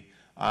to the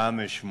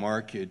Amish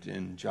market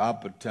in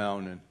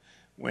Joppatown and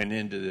went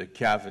into the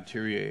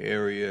cafeteria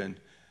area, and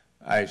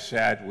I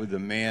sat with a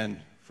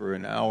man for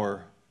an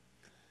hour,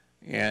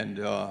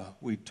 and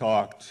we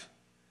talked,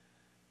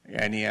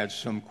 and he had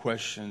some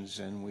questions,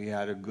 and we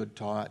had a good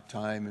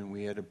time, and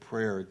we had a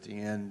prayer at the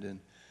end, and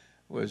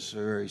it was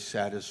very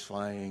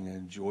satisfying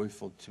and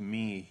joyful to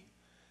me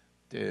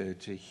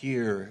to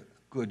hear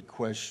good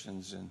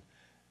questions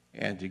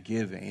and to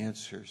give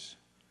answers.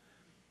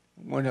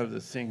 One of the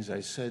things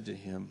I said to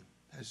him,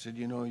 I said,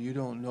 you know, you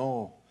don't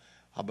know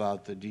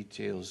about the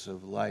details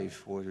of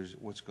life,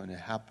 what's going to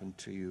happen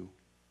to you.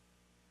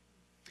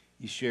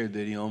 He shared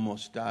that he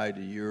almost died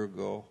a year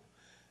ago.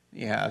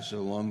 He has a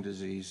lung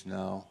disease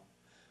now.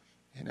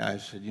 And I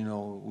said, you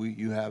know,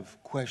 you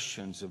have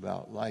questions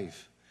about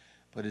life,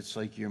 but it's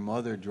like your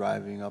mother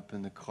driving up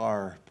in the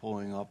car,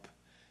 pulling up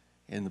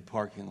in the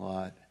parking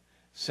lot,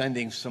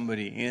 sending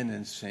somebody in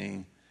and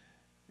saying,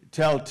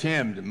 tell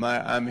Tim,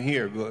 I'm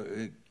here,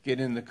 go,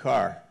 get in the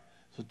car.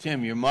 So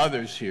Tim, your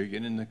mother's here,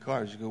 get in the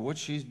car. She goes, what's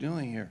she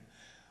doing here?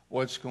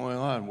 What's going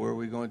on? Where are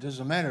we going? It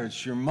doesn't matter,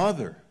 it's your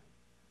mother.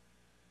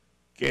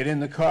 Get in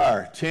the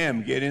car.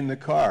 Tim, get in the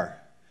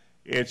car.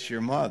 it's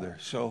your mother.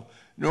 So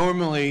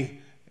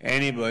normally,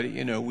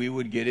 anybody, we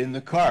would get in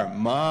the car.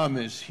 Mom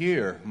is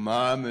here.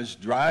 Mom is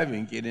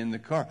driving. Get in the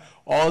car.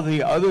 All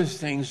the other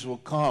things will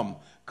come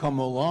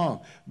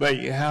along. But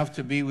you have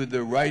to be with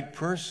the right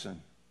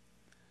person.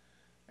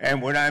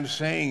 And what I'm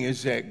saying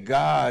is that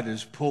God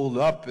is pulled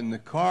up in the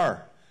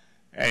car.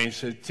 And he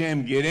said,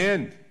 Tim, get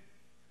in.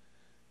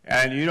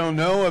 And you don't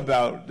know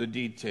about the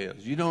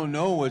details. You don't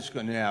know what's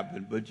going to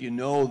happen. But you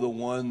know the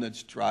one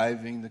that's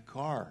driving the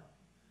car.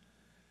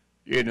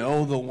 You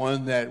know the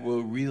one that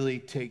will really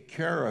take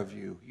care of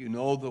you. You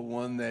know the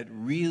one that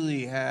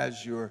really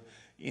has your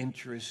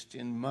interest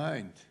in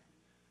mind.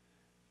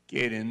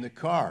 Get in the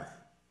car.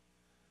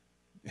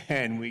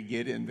 And we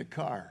get in the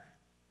car.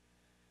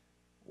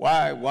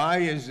 Why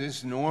is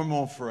this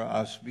normal for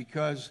us?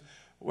 Because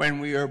when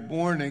we are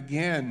born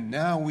again,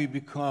 now we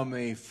become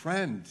a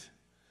friend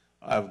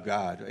of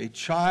God, a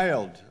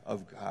child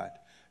of God.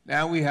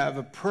 Now we have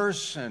a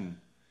person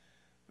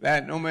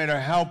that no matter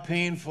how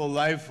painful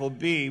life will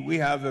be, we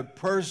have a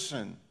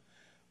person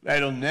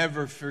that'll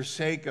never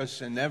forsake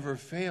us and never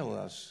fail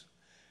us.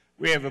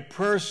 We have a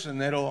person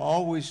that'll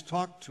always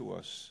talk to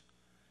us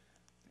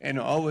and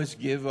always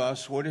give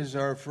us, what is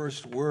our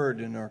first word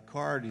in our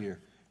card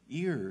here?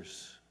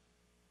 Ears.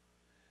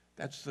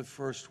 That's the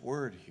first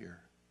word here.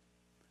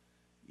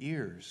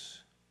 Ears.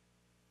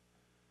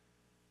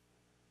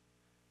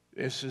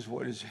 This is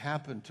what has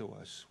happened to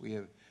us. We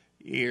have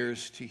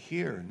ears to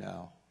hear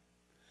now.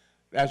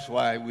 That's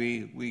why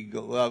we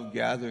love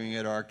gathering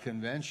at our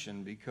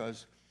convention,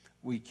 because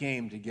we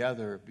came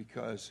together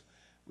because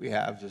we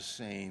have the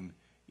same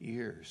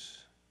ears.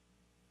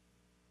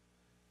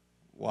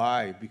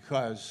 Why?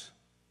 Because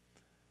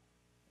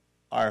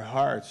our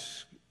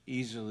hearts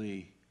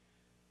easily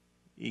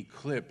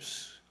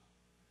eclipse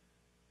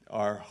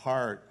our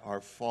heart,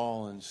 our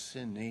fallen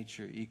sin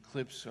nature,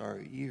 eclipse our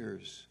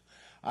ears.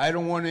 I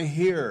don't want to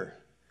hear.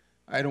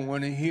 I don't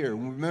want to hear.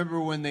 Remember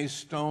when they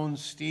stoned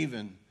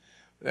Stephen?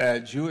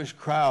 That Jewish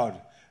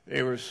crowd,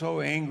 they were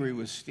so angry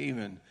with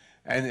Stephen,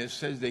 and it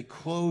says they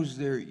closed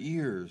their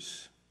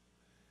ears,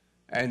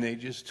 and they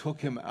just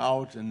took him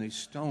out and they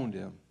stoned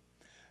him.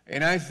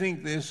 And I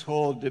think this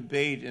whole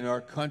debate in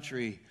our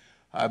country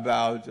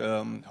about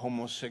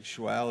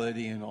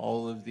homosexuality and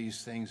all of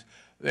these things,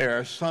 there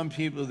are some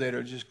people that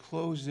are just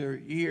closed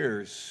their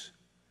ears,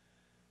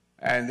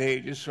 and they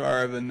just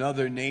are of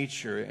another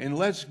nature. And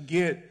let's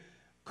get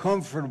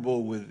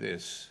comfortable with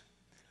this.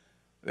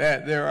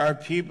 That there are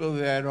people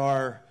that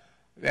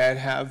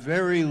have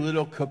very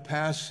little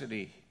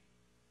capacity,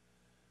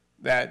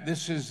 that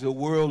this is the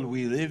world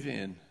we live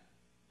in.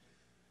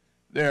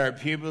 There are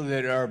people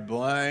that are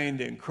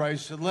blind, and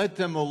Christ said, let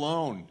them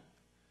alone.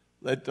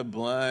 Let the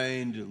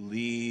blind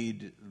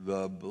lead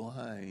the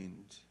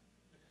blind.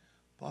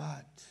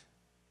 But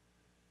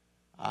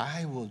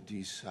I will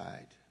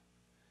decide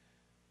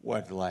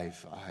what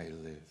life I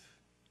live.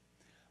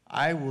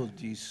 I will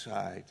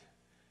decide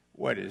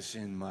what is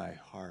in my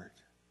heart.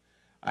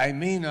 I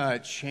may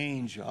not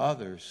change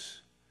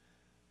others.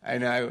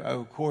 And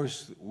of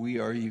course, we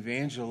are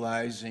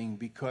evangelizing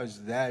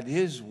because that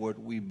is what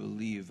we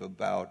believe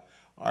about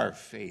our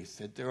faith,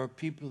 that there are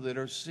people that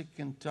are sick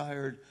and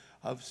tired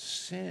of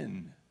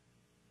sin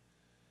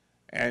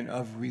and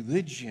of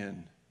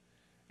religion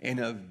and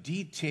of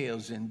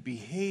details and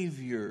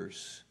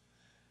behaviors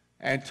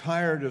and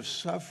tired of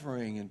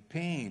suffering and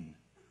pain.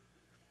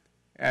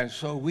 And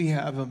so we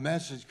have a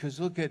message, because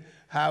look at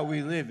how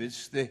we live.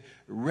 It's the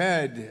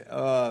red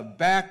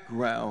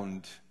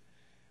background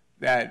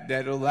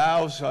that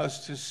allows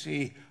us to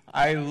see,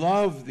 I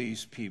love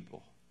these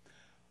people.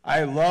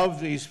 I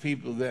love these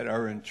people that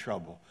are in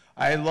trouble.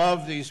 I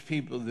love these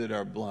people that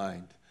are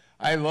blind.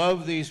 I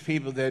love these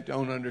people that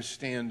don't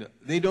understand.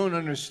 They don't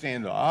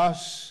understand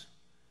us.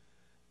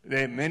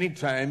 That many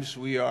times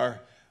we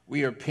are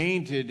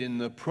painted in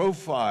the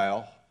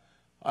profile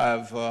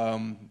of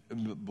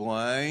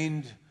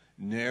blind,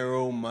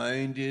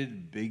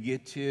 narrow-minded,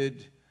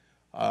 bigoted,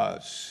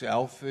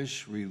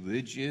 selfish,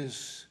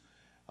 religious,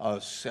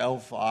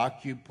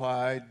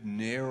 self-occupied,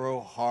 narrow,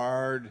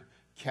 hard,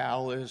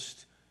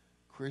 calloused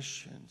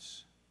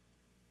Christians.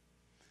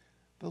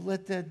 But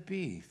let that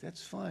be.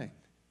 That's fine.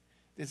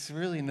 It's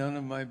really none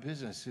of my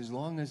business, as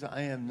long as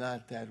I am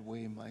not that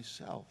way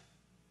myself.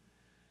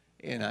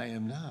 And I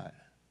am not.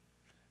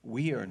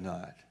 We are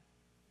not.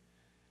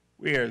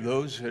 We are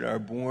those that are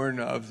born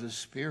of the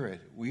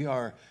Spirit. We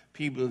are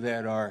people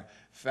that are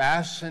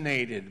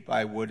fascinated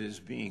by what is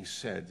being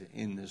said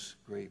in this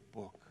great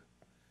book.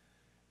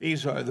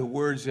 These are the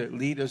words that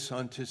lead us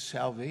unto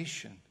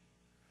salvation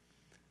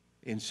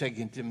in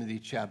 2 Timothy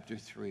chapter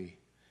 3.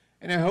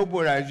 And I hope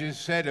what I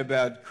just said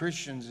about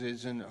Christians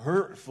isn't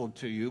hurtful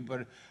to you,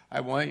 but I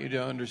want you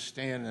to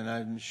understand, and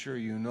I'm sure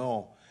you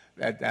know,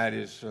 that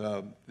is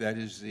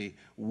the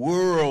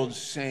world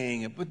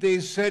saying it. But they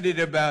said it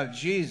about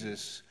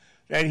Jesus,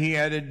 that he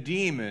had a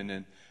demon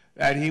and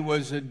that he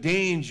was a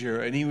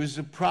danger and he was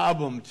a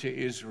problem to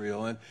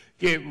Israel, and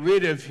get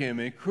rid of him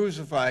and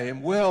crucify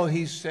him. Well,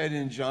 he said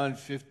in John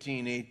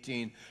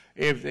 15:18,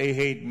 If they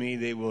hate me,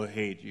 they will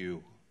hate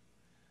you.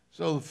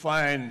 So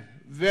fine,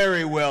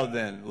 very well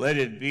then, let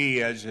it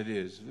be as it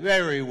is.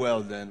 Very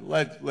well then,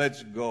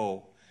 let's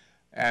go.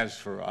 As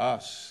for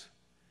us,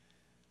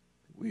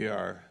 we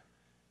are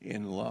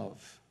in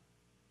love.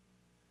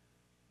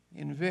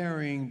 In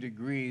varying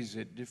degrees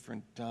at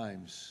different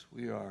times,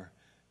 we are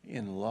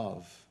in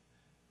love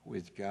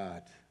with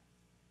God.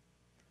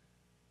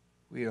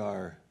 We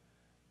are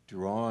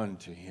drawn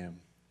to him.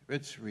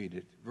 Let's read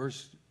it.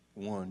 Verse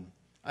 1.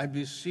 I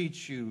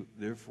beseech you,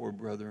 therefore,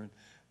 brethren,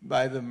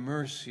 by the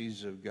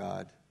mercies of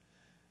God,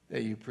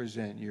 that you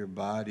present your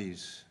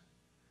bodies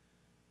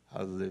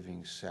a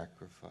living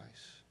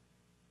sacrifice.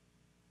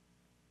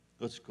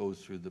 Let's go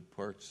through the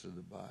parts of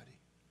the body.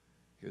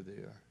 Here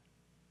they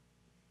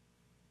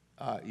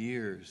are.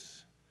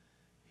 Ears,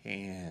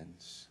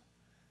 hands,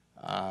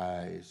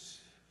 eyes,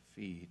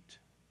 feet,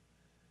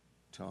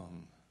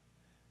 tongue,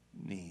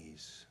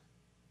 knees.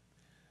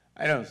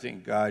 I don't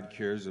think God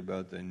cares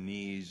about the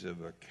knees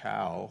of a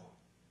cow,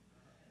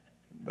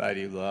 but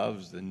he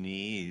loves the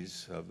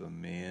knees of a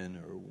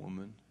man or a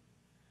woman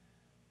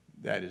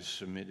that is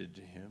submitted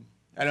to him.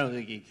 I don't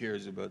think he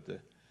cares about the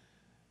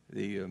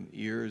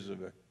ears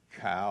of a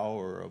cow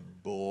or a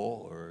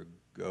bull or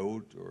a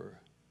goat or a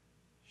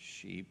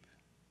sheep.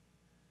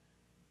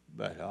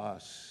 But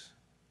us,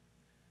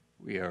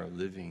 we are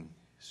living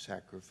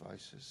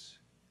sacrifices.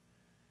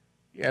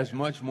 He has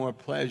much more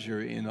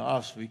pleasure in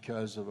us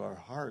because of our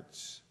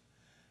hearts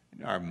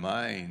and our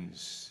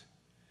minds,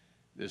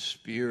 the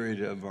spirit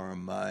of our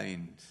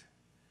mind.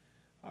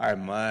 Our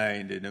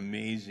mind, an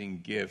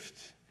amazing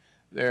gift.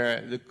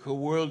 The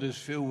world is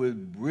filled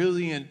with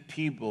brilliant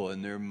people,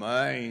 and their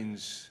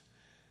minds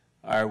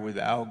are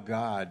without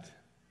God.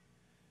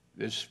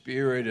 The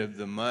spirit of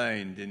the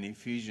mind in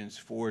Ephesians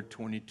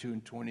 4:22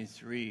 and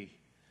 23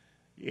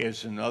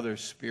 is another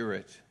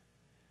spirit.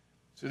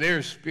 So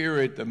their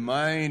spirit, the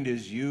mind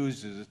is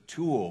used as a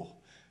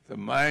tool. The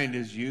mind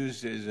is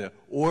used as an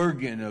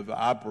organ of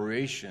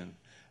operation.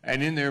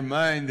 And in their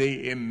mind,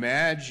 they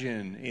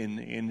imagine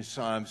in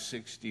Psalm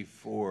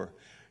 64.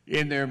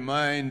 In their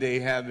mind, they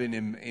have an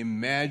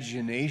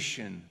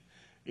imagination.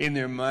 In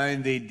their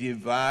mind, they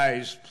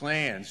devise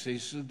plans. They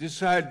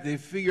decide, they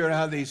figure out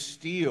how they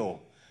steal.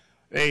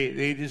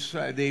 They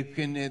decide they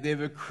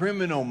have a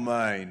criminal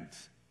mind.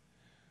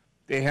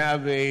 They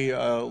have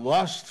a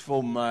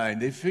lustful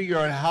mind. They figure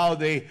out how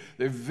they're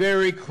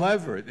very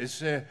clever.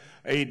 It's a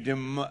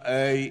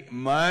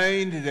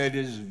mind that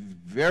is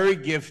very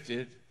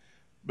gifted,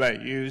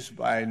 but used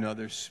by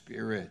another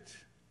spirit.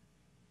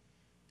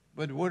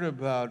 But what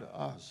about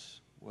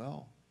us?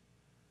 Well,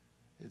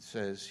 it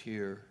says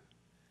here,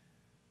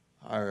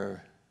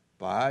 our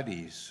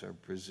bodies are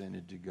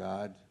presented to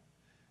God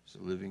as a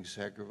living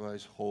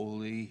sacrifice,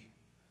 holy,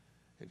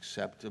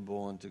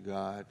 acceptable unto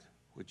God,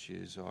 which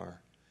is our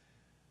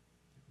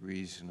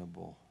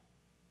reasonable,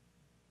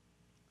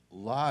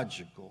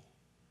 logical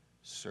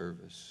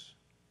service.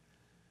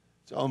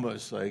 It's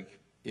almost like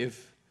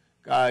if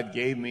God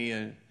gave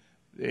me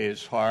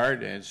his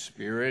heart and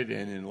spirit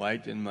and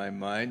enlightened my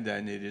mind,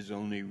 then it is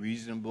only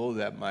reasonable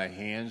that my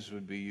hands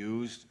would be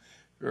used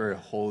for a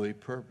holy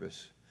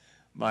purpose.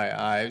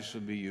 My eyes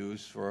would be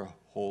used for a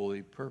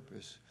holy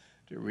purpose,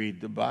 to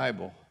read the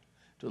Bible,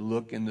 to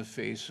look in the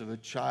face of a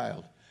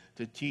child,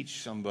 to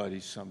teach somebody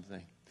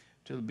something,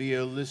 to be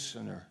a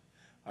listener.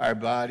 Our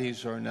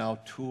bodies are now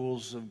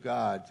tools of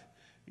God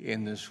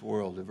in this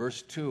world.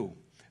 Verse 2,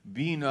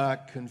 be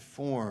not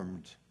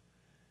conformed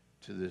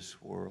to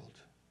this world,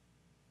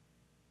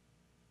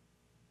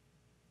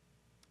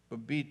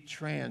 but be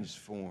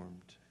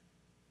transformed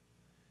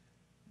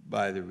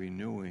by the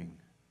renewing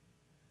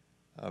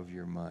of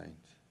your mind.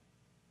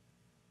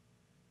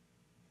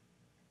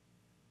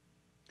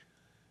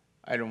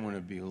 I don't want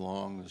to be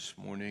long this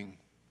morning,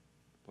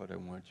 but I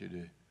want you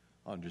to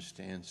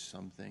understand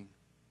something.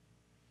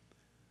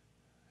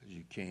 As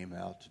you came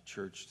out to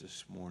church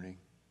this morning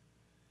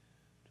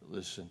to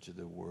listen to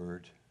the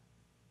word,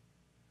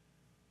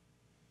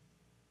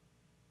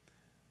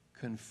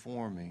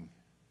 conforming,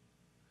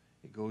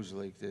 it goes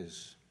like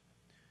this.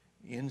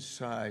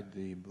 Inside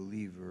the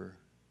believer,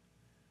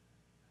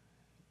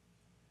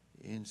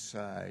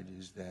 inside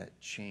is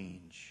that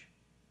change.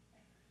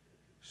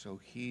 So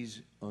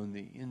he's on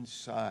the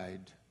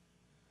inside,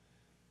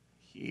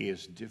 he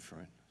is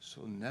different.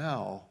 So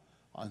now,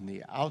 on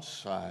the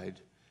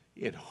outside,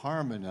 it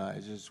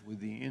harmonizes with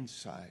the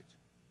inside.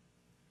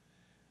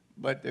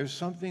 But there's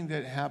something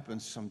that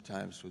happens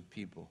sometimes with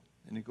people,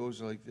 and it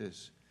goes like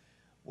this.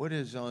 What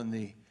is on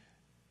the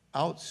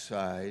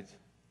outside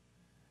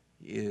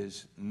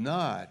is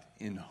not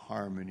in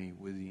harmony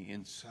with the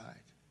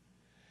inside.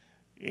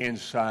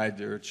 Inside,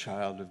 they're a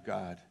child of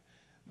God.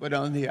 But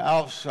on the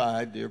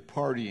outside, they're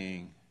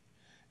partying.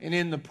 And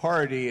in the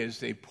party, as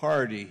they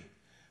party,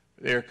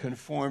 they're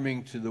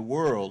conforming to the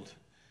world.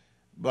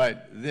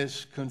 But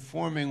this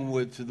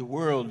conforming to the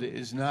world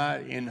is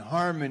not in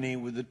harmony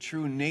with the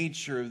true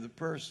nature of the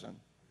person.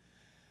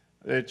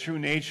 The true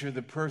nature of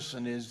the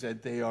person is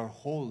that they are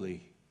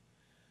holy.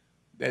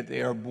 that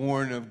they are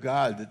born of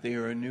God, that they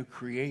are a new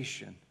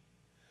creation.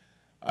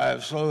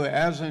 So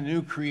as a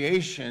new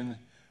creation,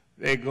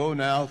 they go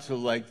now to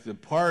like the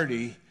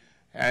party,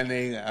 and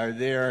they are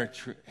there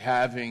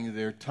having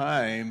their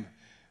time,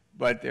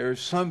 but there's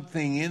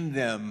something in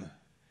them.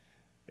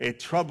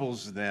 It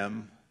troubles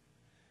them.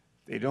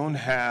 They don't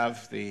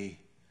have the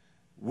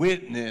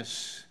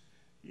witness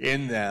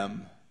in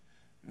them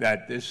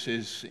that this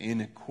is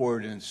in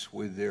accordance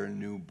with their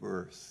new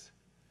birth.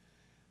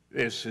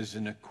 This is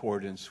in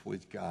accordance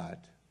with God.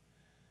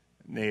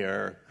 And they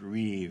are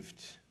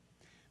grieved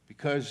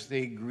because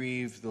they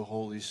grieve the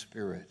Holy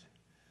Spirit.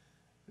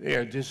 They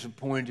are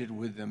disappointed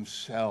with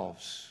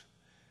themselves.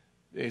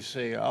 They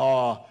say,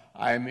 oh,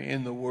 I'm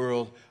in the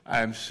world.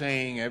 I'm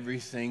saying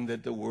everything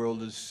that the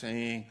world is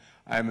saying.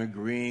 I'm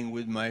agreeing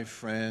with my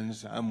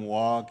friends. I'm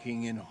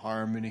walking in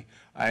harmony.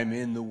 I'm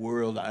in the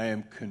world. I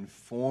am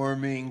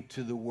conforming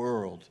to the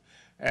world.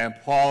 And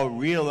Paul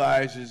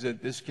realizes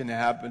that this can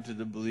happen to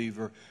the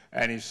believer,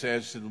 and he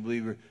says to the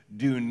believer,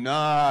 do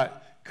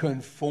not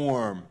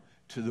conform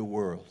to the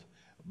world,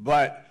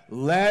 but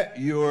let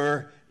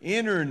your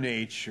inner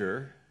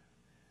nature,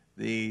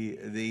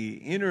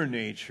 the inner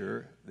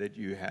nature that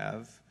you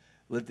have,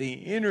 let the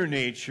inner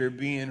nature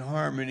be in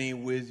harmony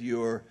with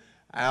your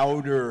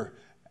outer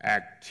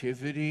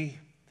activity,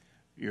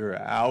 your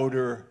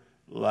outer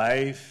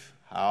life,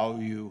 how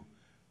you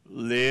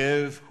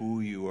live,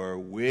 who you are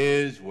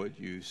with, what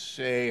you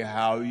say,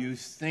 how you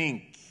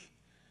think.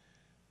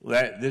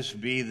 Let this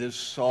be the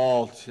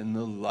salt and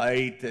the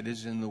light that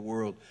is in the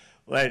world.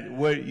 Let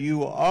what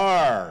you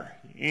are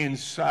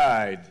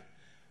inside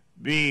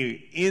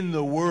be in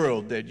the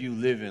world that you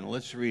live in.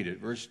 Let's read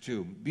it. Verse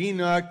 2. Be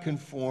not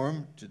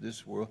conformed to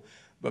this world,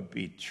 but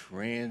be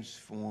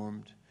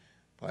transformed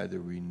by the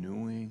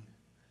renewing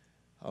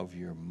of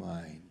your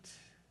mind.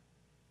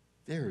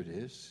 There it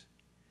is.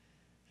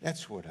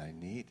 That's what I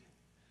need.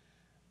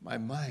 My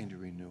mind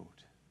renewed.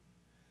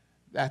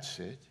 That's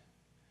it.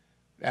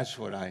 That's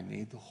what I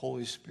need, the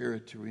Holy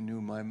Spirit to renew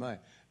my mind.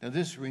 Now,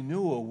 this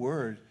renewal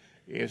word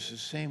is the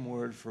same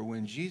word for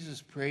when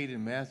Jesus prayed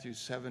in Matthew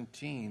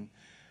 17,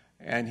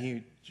 and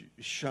he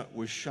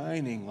was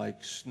shining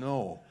like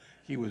snow.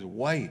 He was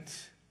white,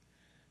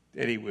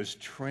 that he was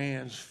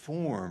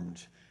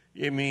transformed.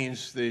 It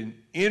means the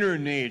inner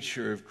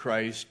nature of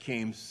Christ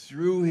came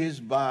through his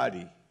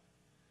body.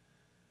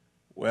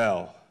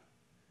 Well,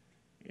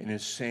 in the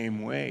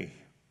same way,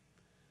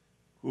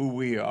 who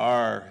we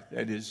are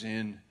that is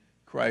in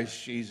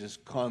Christ Jesus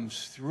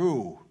comes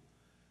through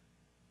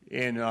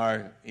in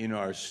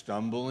our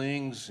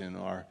stumblings, in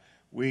our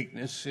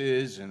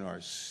weaknesses, in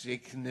our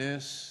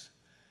sickness,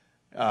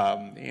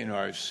 in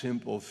our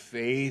simple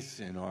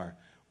faith, in our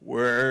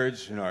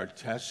words, in our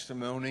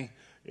testimony.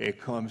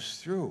 It comes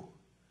through.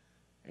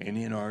 And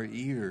in our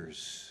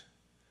ears.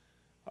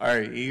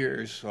 Our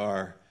ears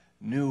are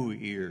new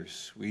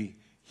ears. We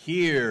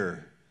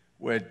hear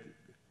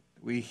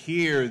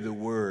the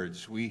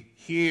words. We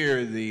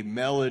hear the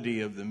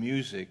melody of the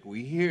music.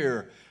 We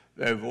hear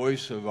the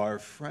voice of our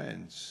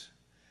friends.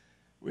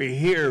 We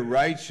hear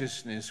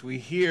righteousness. We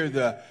hear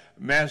the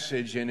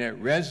message, and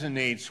it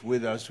resonates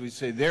with us. We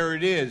say, there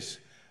it is.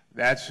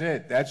 That's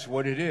it. That's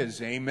what it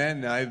is.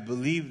 Amen. I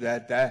believe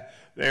that.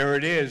 There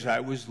it is. I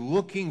was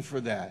looking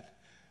for that.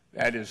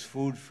 That is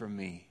food for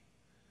me.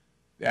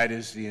 That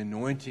is the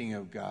anointing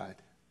of God.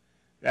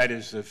 That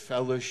is the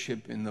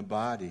fellowship in the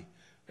body.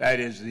 That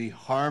is the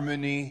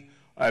harmony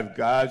of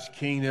God's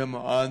kingdom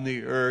on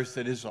the earth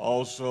that is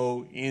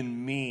also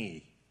in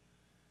me.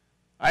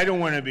 I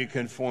don't want to be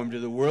conformed to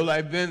the world.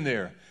 I've been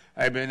there.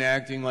 I've been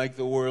acting like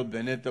the world,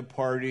 been at the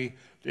party,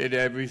 did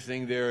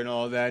everything there and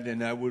all that,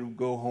 and I would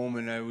go home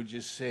and I would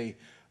just say,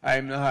 I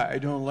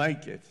don't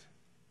like it.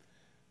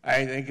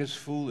 I think it's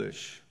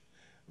foolish.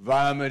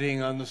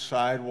 Vomiting on the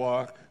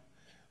sidewalk,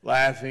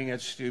 laughing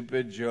at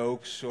stupid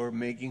jokes, or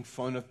making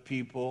fun of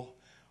people,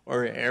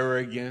 or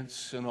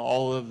arrogance, and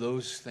all of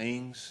those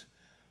things,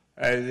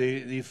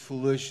 the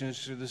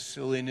foolishness or the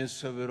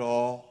silliness of it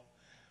all,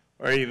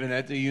 or even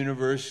at the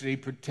university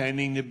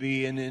pretending to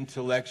be an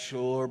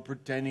intellectual, or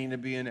pretending to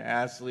be an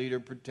athlete, or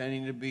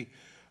pretending to be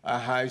a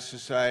high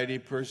society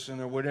person,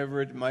 or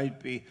whatever it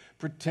might be,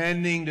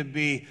 pretending to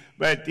be,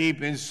 but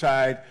deep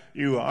inside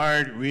you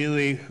aren't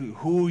really.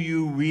 Who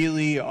you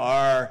really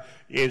are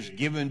is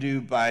given to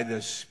you by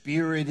the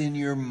Spirit in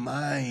your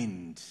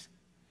mind.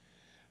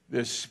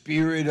 The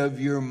Spirit of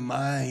your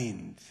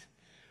mind.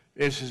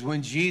 This is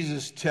when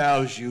Jesus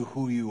tells you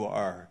who you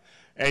are,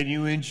 and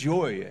you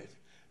enjoy it.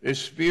 The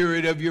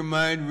Spirit of your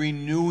mind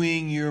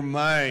renewing your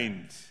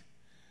mind.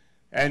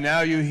 And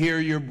now you hear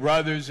your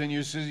brothers and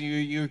your sisters,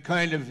 you're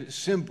kind of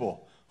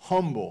simple,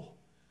 humble.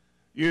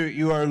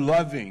 You are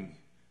loving.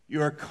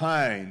 You are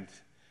kind.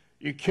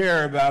 You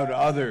care about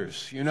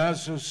others. You're not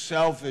so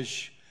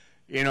selfish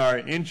in our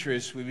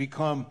interests. We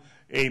become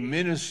a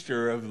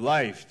minister of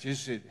life.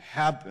 Just it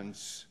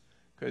happens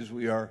because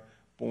we are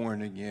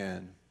born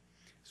again.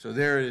 So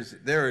there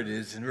it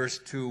is. In verse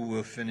 2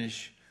 we'll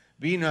finish.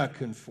 Be not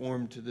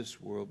conformed to this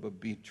world,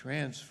 but be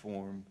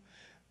transformed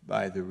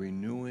by the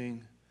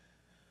renewing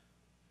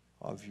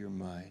of your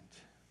mind,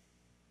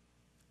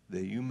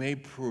 that you may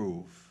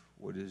prove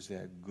what is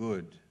that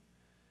good,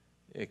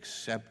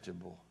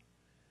 acceptable,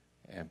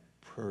 and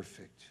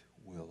perfect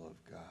will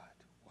of God.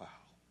 Wow.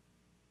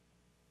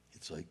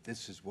 It's like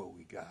this is what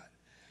we got.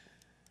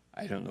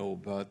 I don't know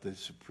about the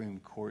Supreme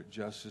Court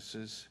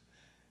justices.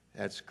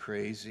 That's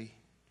crazy.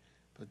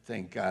 But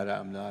thank God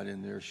I'm not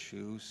in their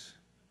shoes.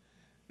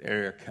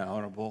 They're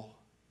accountable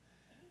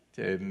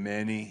to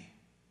many.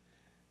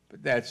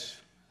 But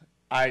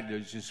I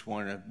just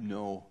want to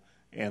know,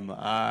 am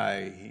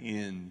I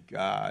in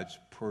God's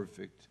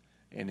perfect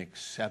and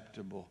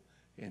acceptable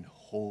and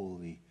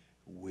holy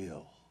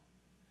will?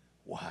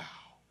 Wow.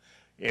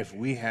 If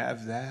we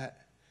have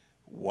that,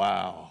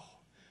 wow.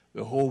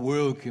 The whole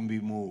world can be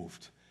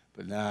moved,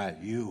 but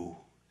not you.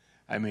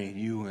 I mean,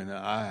 you and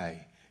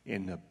I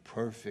in the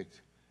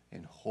perfect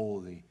and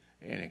holy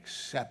and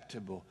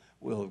acceptable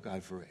will of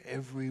God for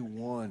every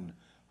one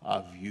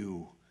of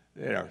you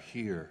that are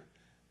here.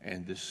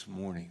 And this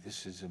morning,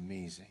 this is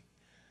amazing.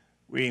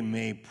 We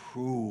may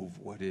prove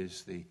what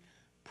is the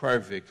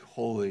perfect,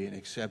 holy, and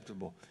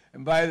acceptable.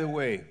 And by the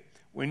way,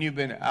 when you've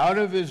been out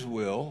of his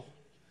will,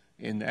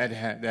 and that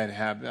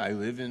happened, I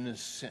live in the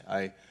sin,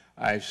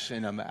 I've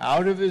sinned, I'm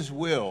out of his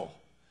will,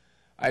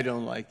 I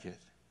don't like it.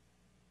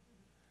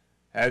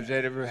 Has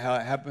that ever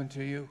happened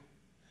to you?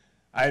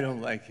 I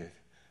don't like it.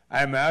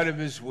 I'm out of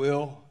his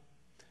will.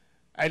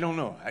 I don't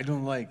know. I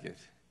don't like it.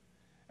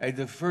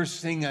 The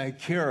first thing I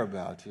care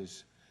about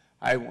is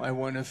I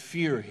want to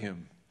fear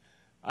him.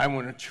 I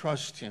want to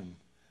trust him.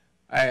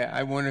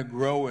 I want to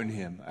grow in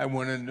him. I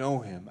want to know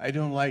him. I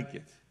don't like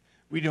it.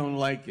 We don't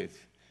like it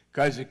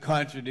because it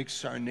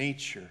contradicts our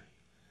nature.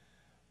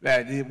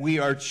 That we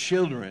are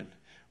children.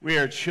 We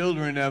are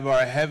children of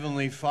our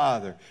Heavenly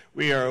Father.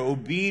 We are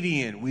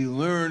obedient. We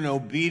learn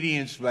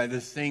obedience by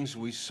the things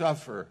we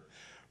suffer.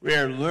 We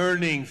are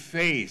learning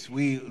faith.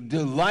 We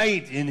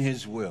delight in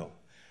his will.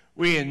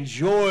 We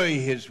enjoy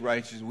his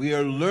righteousness. We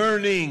are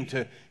learning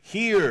to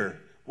hear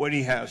what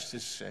he has to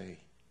say.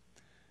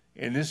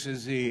 And this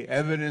is the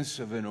evidence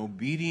of an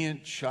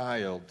obedient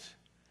child,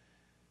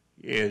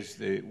 is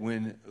that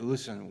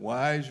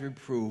wise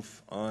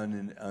reproof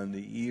on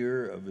the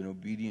ear of an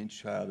obedient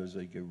child is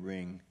like a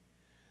ring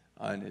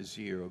on his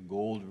ear, a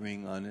gold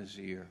ring on his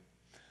ear.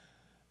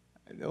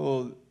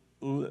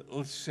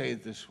 Let's say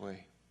it this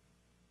way.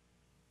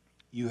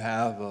 You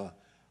have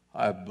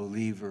a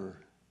believer,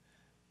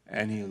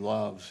 and he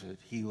loves it.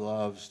 He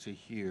loves to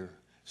hear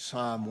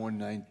Psalm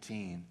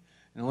 119.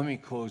 And let me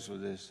close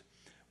with this.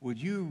 Would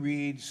you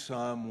read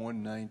Psalm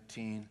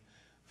 119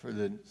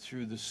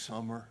 through the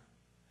summer?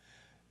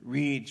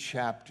 Read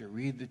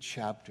the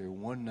chapter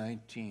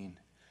 119.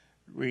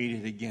 Read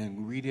it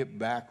again. Read it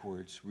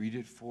backwards. Read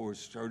it forwards.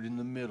 Start in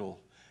the middle.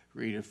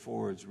 Read it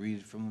forwards. Read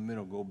it from the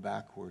middle. Go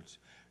backwards.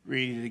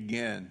 Read it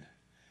again.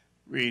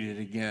 Read it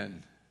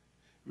again.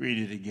 Read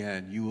it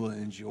again. You will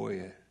enjoy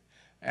it.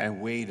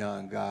 And wait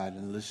on God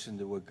and listen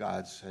to what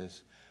God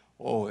says.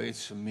 Oh,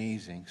 it's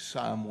amazing.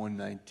 Psalm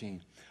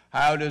 119.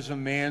 How does a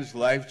man's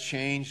life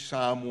change?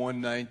 Psalm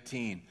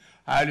 119.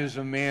 How does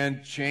a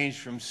man change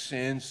from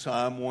sin?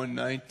 Psalm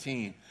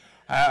 119.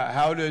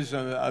 How does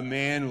a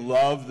man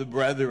love the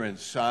brethren?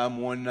 Psalm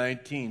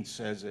 119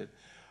 says it.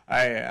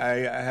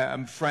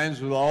 I'm friends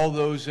with all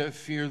those that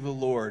fear the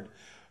Lord.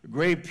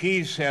 Great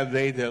peace have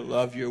they that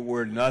love your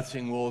word.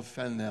 Nothing will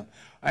offend them.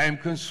 I am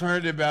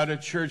concerned about a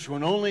church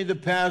when only the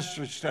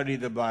pastors study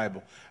the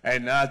Bible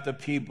and not the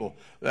people.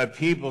 The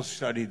people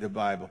study the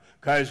Bible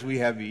because we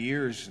have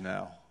ears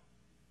now.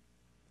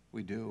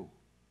 We do.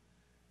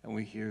 And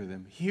we hear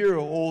them. Hear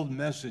old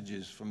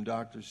messages from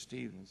Dr.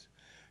 Stevens.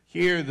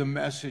 Hear the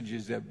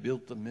messages that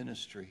built the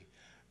ministry.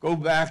 Go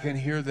back and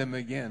hear them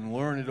again.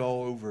 Learn it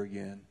all over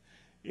again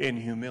in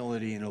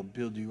humility, and it'll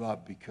build you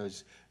up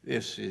because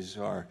this is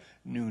our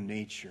new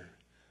nature.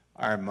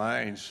 Our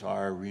minds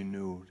are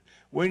renewed.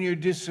 When you're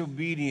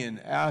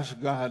disobedient,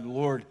 ask God,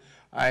 Lord,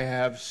 I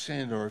have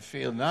sinned or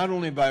failed, not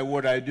only by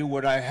what I do,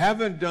 what I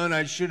haven't done,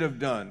 I should have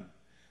done,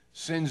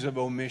 sins of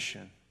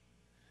omission.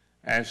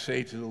 And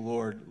say to the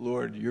Lord,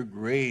 Lord, your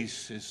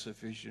grace is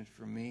sufficient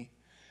for me.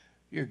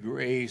 Your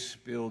grace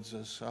builds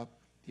us up.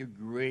 Your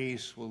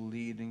grace will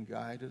lead and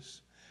guide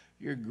us.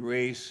 Your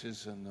grace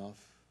is enough.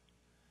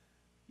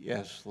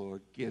 Yes,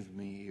 Lord, give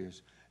me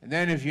ears. And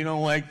then if you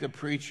don't like the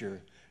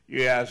preacher,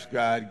 you ask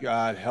God,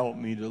 God, help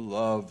me to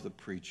love the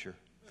preacher.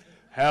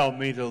 Help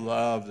me to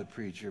love the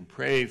preacher.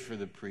 Pray for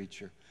the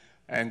preacher.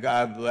 And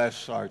God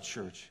bless our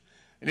church.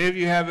 And if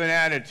you have an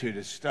attitude,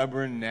 a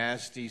stubborn,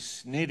 nasty,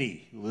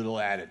 snitty little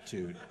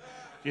attitude,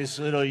 just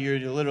you're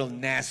a little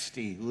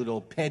nasty, little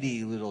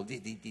petty, little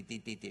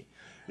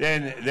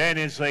then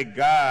it's like,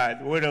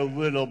 God, what a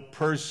little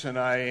person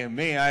I am.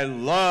 May I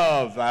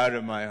love out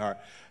of my heart.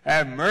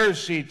 Have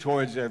mercy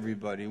towards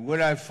everybody.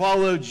 Would I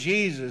follow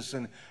Jesus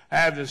and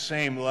have the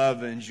same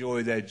love and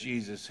joy that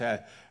Jesus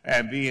had,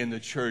 and be in the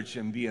church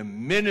and be a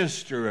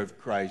minister of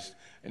Christ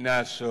and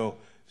not so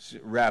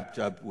wrapped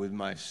up with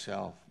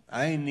myself.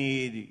 I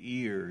need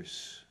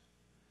ears,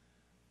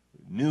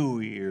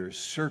 new ears,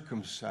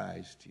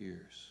 circumcised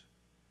ears.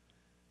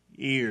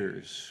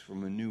 ears,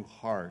 from a new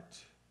heart.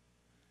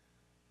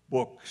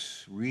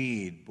 Books,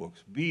 read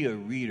books. Be a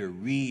reader,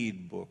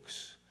 read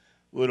books.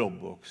 Little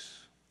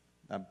books,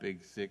 not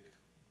big, thick.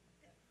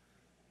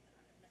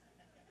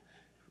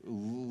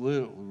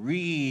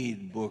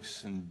 Read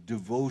books and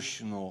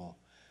devotional,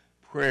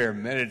 prayer,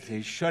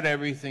 meditate. Shut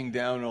everything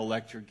down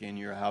electric in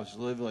your house.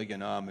 Live like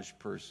an Amish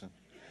person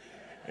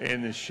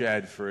in the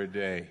shed for a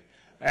day.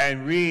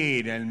 And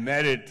read and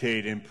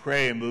meditate and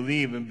pray and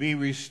believe and be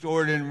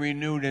restored and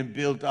renewed and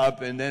built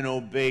up, and then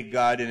obey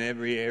God in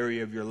every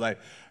area of your life.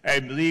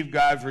 And believe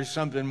God for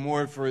something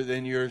more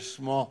than your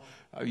small,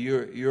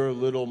 your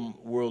little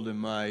world and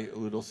my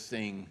little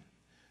thing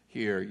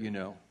here,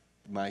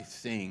 my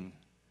thing.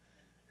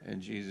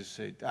 And Jesus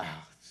said,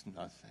 it's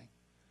nothing.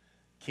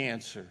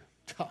 Cancer,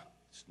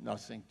 it's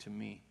nothing to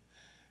me.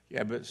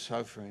 Yeah, but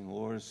suffering,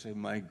 Lord, say,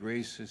 my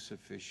grace is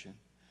sufficient.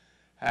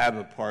 Have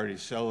a party,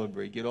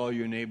 celebrate. Get all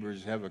your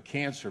neighbors, have a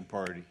cancer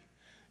party.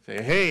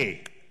 Say,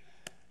 hey,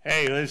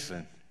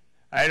 listen,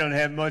 I don't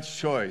have much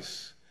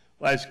choice.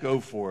 Let's go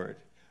for it.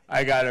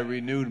 I got a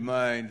renewed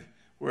mind.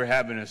 We're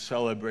having a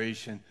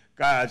celebration.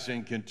 God's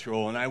in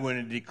control, and I want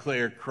to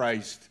declare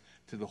Christ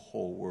to the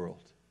whole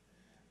world.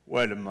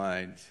 What a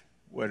mind.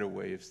 What a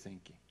way of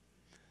thinking.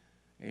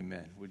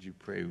 Amen. Would you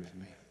pray with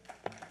me?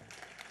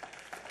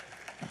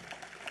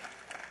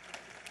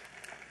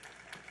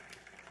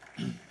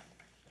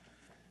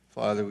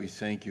 Father, we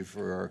thank you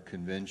for our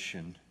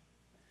convention.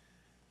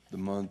 The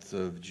month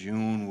of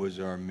June was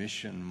our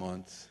mission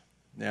month.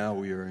 Now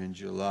we are in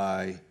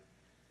July,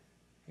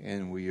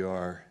 and we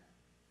are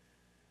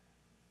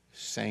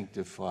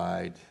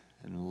sanctified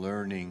and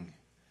learning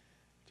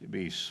to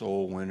be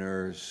soul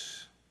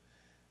winners,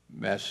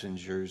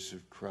 messengers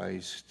of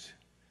Christ,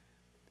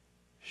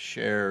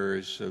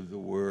 sharers of the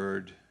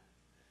word,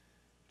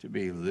 to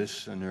be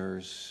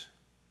listeners.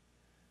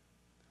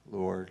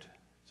 Lord,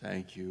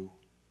 thank you.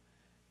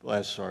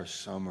 Bless our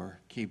summer.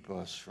 Keep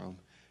us from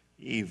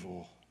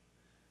evil.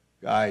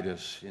 Guide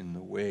us in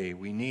the way.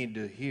 We need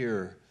to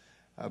hear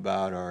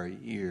about our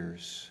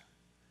ears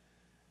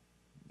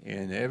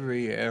in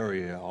every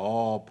area,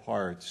 all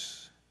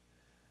parts,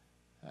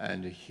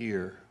 and to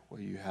hear what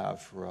you have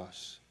for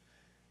us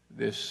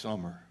this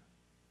summer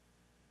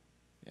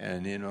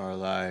and in our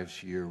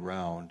lives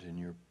year-round in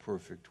your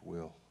perfect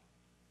will.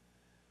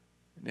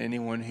 And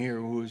anyone here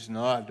who is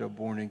not a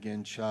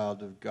born-again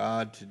child of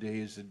God, today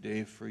is a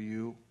day for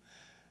you.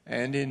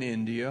 And in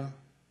India,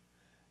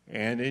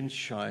 and in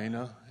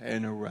China,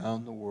 and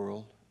around the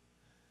world,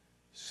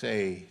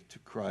 say to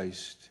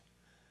Christ,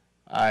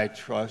 I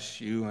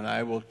trust you, and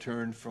I will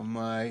turn from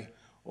my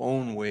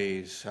own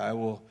ways. I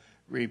will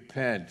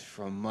repent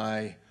from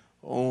my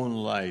own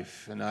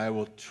life, and I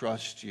will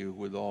trust you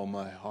with all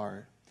my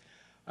heart.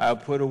 I'll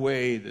put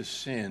away the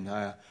sin.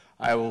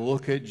 I will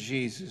look at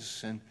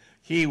Jesus, and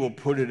he will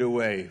put it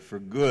away for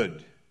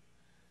good.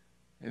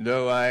 And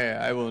though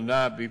I will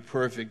not be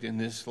perfect in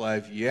this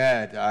life,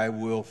 yet I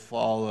will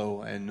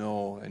follow and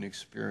know and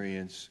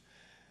experience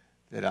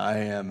that I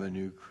am a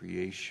new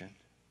creation.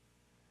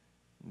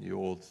 And the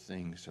old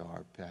things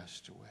are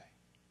passed away.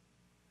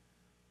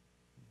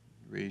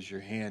 Raise your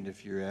hand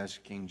if you're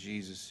asking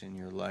Jesus in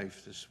your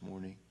life this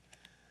morning,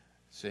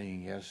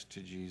 saying yes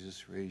to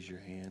Jesus. Raise your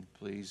hand,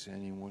 please.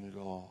 Anyone at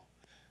all?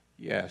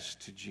 Yes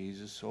to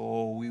Jesus.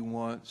 Oh, we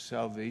want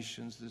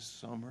salvations this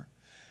summer.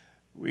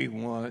 We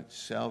want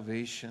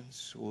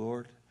salvations,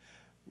 Lord.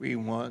 We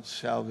want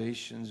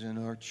salvations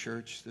in our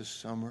church this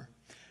summer.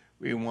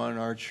 We want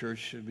our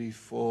church to be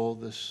full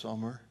this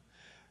summer.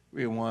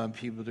 We want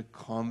people to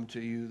come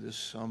to you this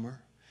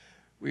summer.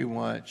 We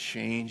want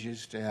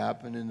changes to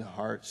happen in the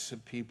hearts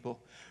of people.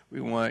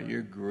 We want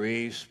your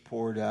grace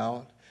poured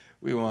out.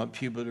 We want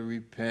people to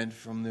repent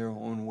from their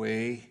own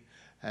way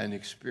and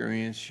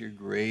experience your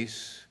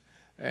grace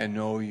and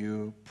know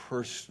you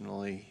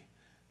personally,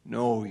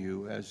 know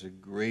you as a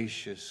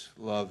gracious,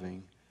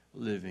 loving,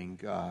 living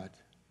God.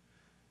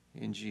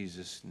 In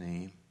Jesus'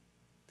 name,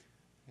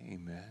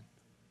 amen.